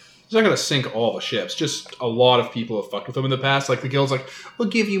 He's not gonna sink all the ships. Just a lot of people have fucked with him in the past. Like the guild's like, we'll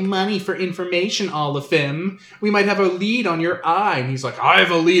give you money for information, all of them. We might have a lead on your eye. And he's like, I have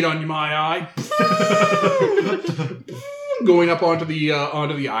a lead on my eye. Going up onto the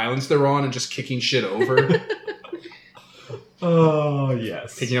islands they're on and just kicking shit over. Oh,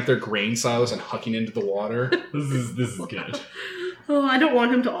 yes. Picking up their grain silos and hucking into the water. This is good. Oh, I don't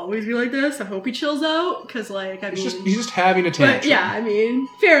want him to always be like this. I hope he chills out, because, like, I mean... He's just having a tantrum. But, yeah, I mean,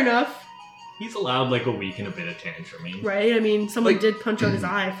 fair enough, He's allowed like a week and a bit of tantruming. right? I mean, someone Like- did punch out his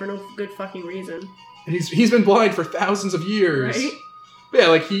eye for no good fucking reason, And he's been blind for thousands of years. right? But yeah,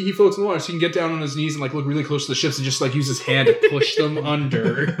 like he floats in the water, so he can get down on his knees and like look really close to the ships and just like use his hand to push them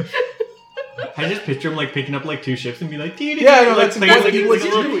under. I just picture him like picking up like two ships and be like, dee Yeah, no, that's like, exactly like he's what like a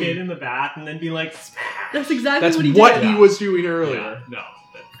he's little doing. kid in the bath, and then be like, smash. That's exactly That's what he what did. he was doing earlier. Yeah, no,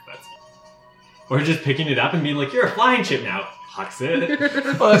 that's. Or just picking it up and being like, you're a flying ship now. Hucks it.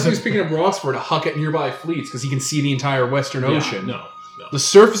 Well, that's why he's picking up rocks for to huck at nearby fleets because he can see the entire Western Ocean. Yeah, no, The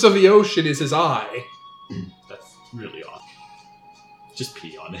surface of the ocean is his eye. that's really odd. Just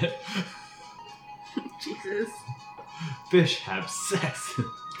pee on it. Jesus. Fish have sex.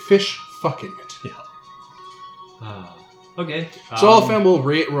 Fish fucking it. Okay. So all of them will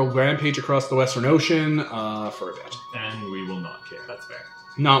rampage across the Western Ocean for a bit. And we will not care. That's fair.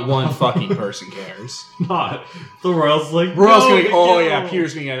 Not one fucking person cares. Not. The Royal's like, Royal's no, gonna. big Oh deal. yeah,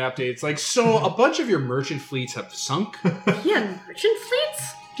 Peter's gonna get an update. It's like, so a bunch of your merchant fleets have sunk. Yeah, merchant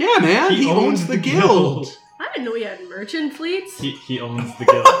fleets? Yeah, man, he owns the guild. I didn't know he had merchant fleets. He owns the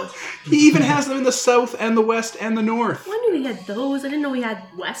guild. He even has them in the south and the west and the north. I knew he had those. I didn't know he had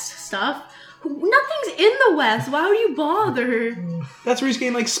west stuff. Nothing's in the west. Why would you bother? That's where he's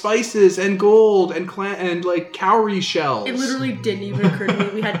getting like spices and gold and like cowrie shells. It literally didn't even occur to me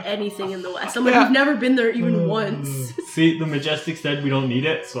we had anything in the west. I'm like, Yeah. we've never been there even once. See, the Majestic said we don't need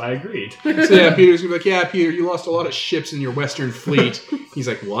it, so I agreed. So yeah, Peter's gonna be like, yeah, Peter, you lost a lot of ships in your western fleet. He's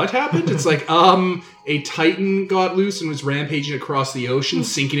like, what happened? It's like, a Titan got loose and was rampaging across the ocean,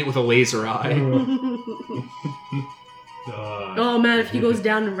 sinking it with a laser eye. Oh man, if he goes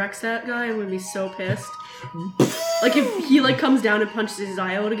down and wrecks that guy, I'm gonna be so pissed. Like if he like comes down and punches his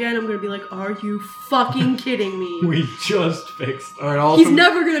eye out again, I'm gonna be like, are you fucking kidding me? We just fixed. All right, all He's from-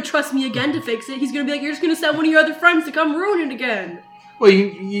 never gonna trust me again to fix it. He's gonna be like, you're just gonna send one of your other friends to come ruin it again. Well,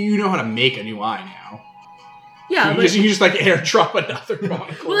 you know how to make a new eye now. Yeah, you, but just, you just like airdrop another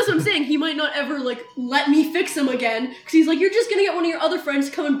Chronicle. well, that's what I'm saying. He might not ever like let me fix him again because he's like, you're just gonna get one of your other friends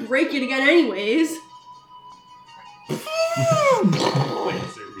to come and break it again, anyways.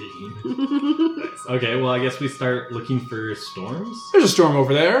 Laser beam. Nice. Okay, well, I guess we start looking for storms. There's a storm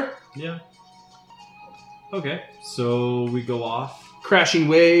over there. Yeah. Okay, so we go off. Crashing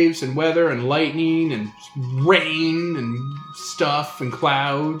waves and weather and lightning and rain and stuff and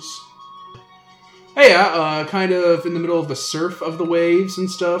clouds. Hey, yeah, kind of in the middle of the surf of the waves and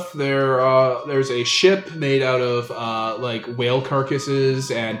stuff, there's a ship made out of like whale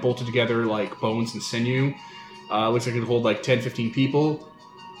carcasses and bolted together like bones and sinew. Looks like it could hold like 10, 15 people.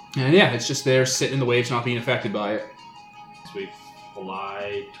 And yeah, it's just there sitting in the waves, not being affected by it. So we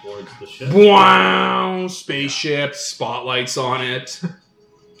fly towards the ship. Wow! Spaceship, spotlights on it.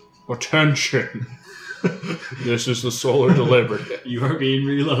 Attention. This is the Solar Delivery. You are being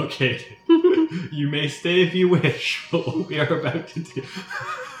relocated. You may stay if you wish, but what we are about to do.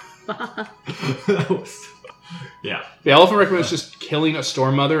 That was... Yeah. The elephant recommends just killing a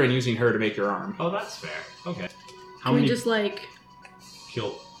Storm Mother and using her to make your arm. Oh, that's fair. Okay. How Can we many just like?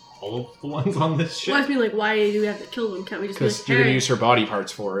 kill all of the ones on this ship? Well, ask me like, why do we have to kill them? Can't we just be Because like, you're going to hey. use her body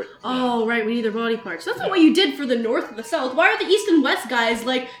parts for it. Oh, right, we need their body parts. That's not what you did for the north and the south. Why are the east and west guys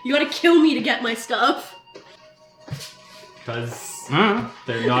like, you gotta kill me to get my stuff? Because Huh?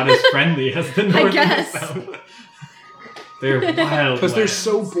 they're not as friendly as the north guess. and the south. They're wild. Because they're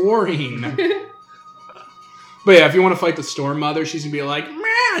so boring. But yeah, if you want to fight the Storm Mother, she's going to be like,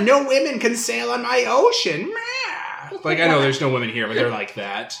 "Meh, no women can sail on my ocean. Meh." Like, I know there's no women here, but they're like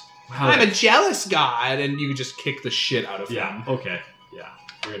that. Wow. I'm a jealous god, and you can just kick the shit out of Yeah, them. okay. Yeah.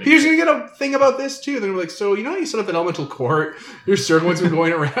 We're gonna Peter's gonna get a thing about this too. They're like, so you know how you set up an elemental court? Your servant's been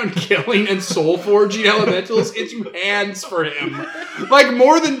going around killing and soul forging elementals into hands for him. Like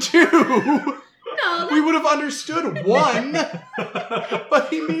more than 2. No, We would have understood 1, but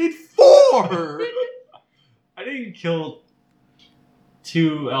he made 4. I didn't kill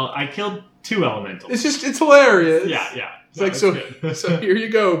 2... I killed 2 elementals. It's hilarious. Yeah. It's like, so here you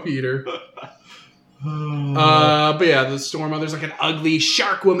go, Peter. But yeah, the Storm Mother's like an ugly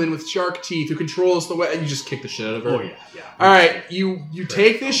shark woman with shark teeth who controls the way. You just kick the shit out of her. Oh, yeah. All right, you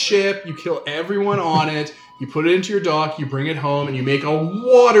take this ship, you kill everyone on it, you put it into your dock, you bring it home, and you make a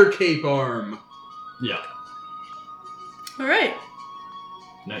water cape arm. Yeah. all right,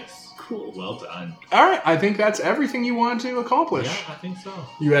 Nice. cool. Well done. All right, I think that's everything you want to accomplish. Yeah, I think so.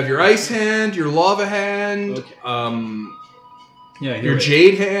 You have your ice hand, your lava hand, Okay. Yeah, your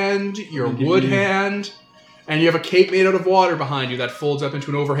jade hand, your I'll give wood you- hand, and you have a cape made out of water behind you that folds up into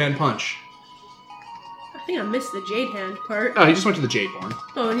an overhand punch. I think I missed the jade hand part. Oh, he just went to the jade one.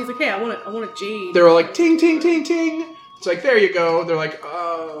 Oh, and he's like, hey, I want a jade. They were like, ting, ting, ting, ting. It's like, there you go. They're like,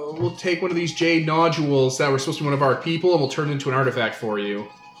 we'll take one of these jade nodules that were supposed to be one of our people, and we'll turn it into an artifact for you.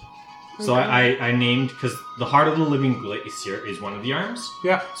 So I named, because the Heart of the Living Glacier is one of the arms,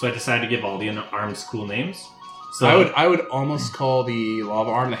 Yeah. so I decided to give all the arms cool names. So I would almost call the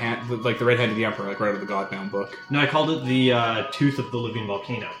lava arm like the red hand of the emperor, like right out of the Godbound book. No, I called it the Tooth of the Living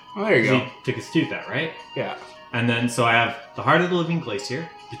Volcano. Oh, there you go. He took his tooth out, right? Yeah. And then, so I have the Heart of the Living Glacier,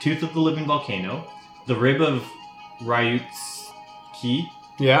 the Tooth of the Living Volcano, the Rib of Ryut's Key,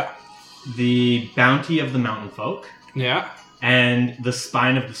 Yeah. the Bounty of the Mountain Folk, Yeah. and the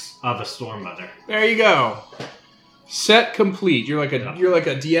Spine of a Storm Mother. There you go. Set complete. You're like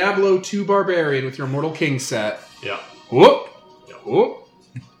a Diablo 2 barbarian with your Immortal King set. Yeah. Whoop. Yeah. Whoop.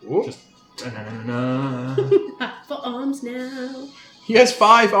 Whoop. Just da-na-na-na. For arms now. He has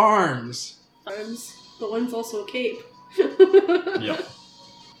 5 arms. Arms, but one's also a cape. Yep.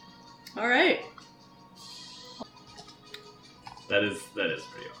 All right. That is pretty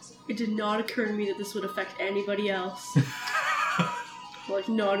awesome. It did not occur to me that this would affect anybody else. Like,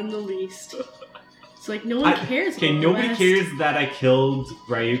 not in the least. It's like no one cares. Okay, about nobody the West. cares that I killed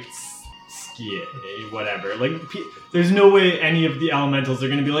Skie, whatever. Like, there's no way any of the elementals are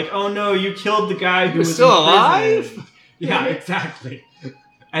gonna be like, "Oh no, you killed the guy who was still in alive." prison." Yeah, exactly.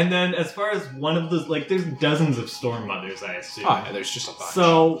 And then, as far as one of those, like, there's dozens of Storm Mothers, I assume. Oh, yeah, there's just a bunch.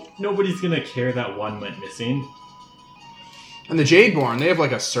 So nobody's gonna care that one went missing. And the Jadeborn, they have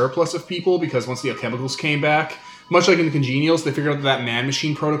like a surplus of people because once the alchemicals came back, much like in the Congenials, they figured out that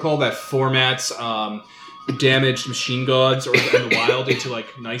man-machine protocol that formats damaged machine gods or in the wild into like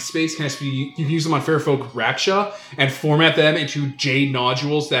nice space. You can use them on Fairfolk Raksha and format them into jade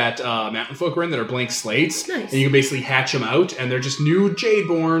nodules that mountain folk are in that are blank slates. Nice. And you can basically hatch them out, and they're just new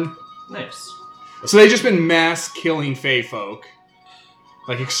Jadeborn. Nice. So they've just been mass killing Fey folk,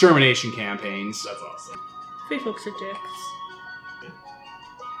 like extermination campaigns. That's awesome. Fey folks are dicks.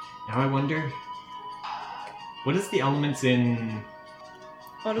 Now I wonder, what is the elements in?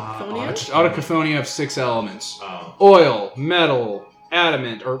 Autochthonia? Autochthonia have 6 elements. Oh, Oil, metal,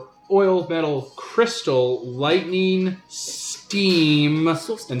 adamant, or oil, metal, crystal, lightning, steam,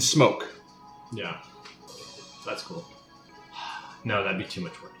 and smoke. yeah. That's cool. No, that'd be too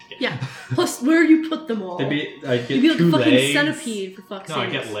much work to get. Yeah. Plus, where you put them all? I'd get You'd be like 2 a fucking legs. centipede, for fuck's No, sake.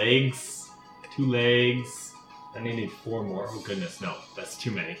 I get legs, 2 legs. Then I need 4 more. Oh goodness, no, that's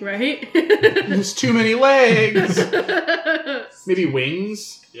too many. Right? There's too many legs. Maybe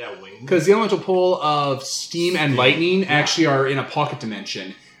wings? Yeah, wings. Because the elemental pole of steam and lightning actually are in a pocket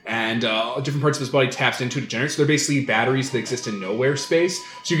dimension. And different parts of his body taps into to generate. So they're basically batteries that exist in nowhere space.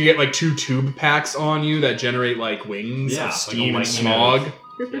 So you can get like 2 tube packs on you that generate like wings Yeah, of like steam a and lightning smog.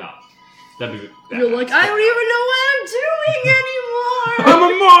 Yeah, that'd be. You're like, I don't even know what I'm doing anymore! I'm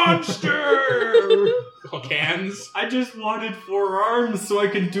a monster! Cans. I just wanted 4 arms so I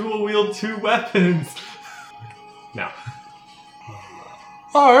could dual wield 2 weapons. No,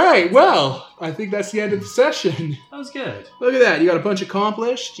 Alright, well, I think that's the end of the session. that was good. Look at that. You got a bunch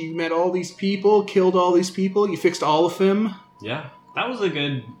accomplished. You met all these people, killed all these people. You fixed all of them. Yeah, that was a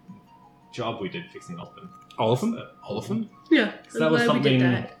good job we did fixing all of them. All of them? All of them? Yeah, So that was I'm glad we did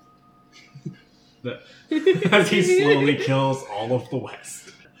something that. As he slowly kills all of the West.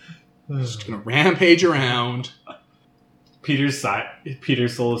 Just gonna rampage around. Peter's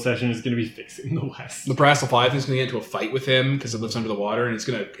solo session is going to be fixing the West. The brass Leviathan's gonna get into a fight with him because it lives under the water, and it's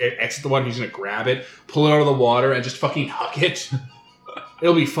gonna exit the water. He's gonna grab it, pull it out of the water, and just fucking hug it.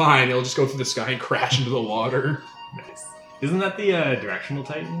 It'll be fine. It'll just go through the sky and crash into the water. Nice. Isn't that the Directional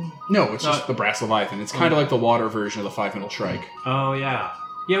Titan? No, it's just the brass Leviathan. It's kind of like the water version of the 5 Metal Shrike. Oh, yeah.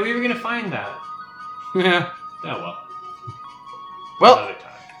 Yeah, we were going to find that. Yeah. Oh, well. Well, Another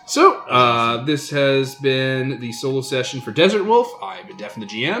time. so this has been the solo session for Desert Wolf. I've been Defin the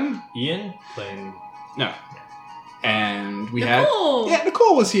GM. Ian playing... No. And we Nicole! had... Yeah,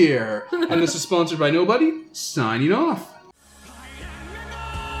 Nicole was here. And this is sponsored by Nobody. Signing off.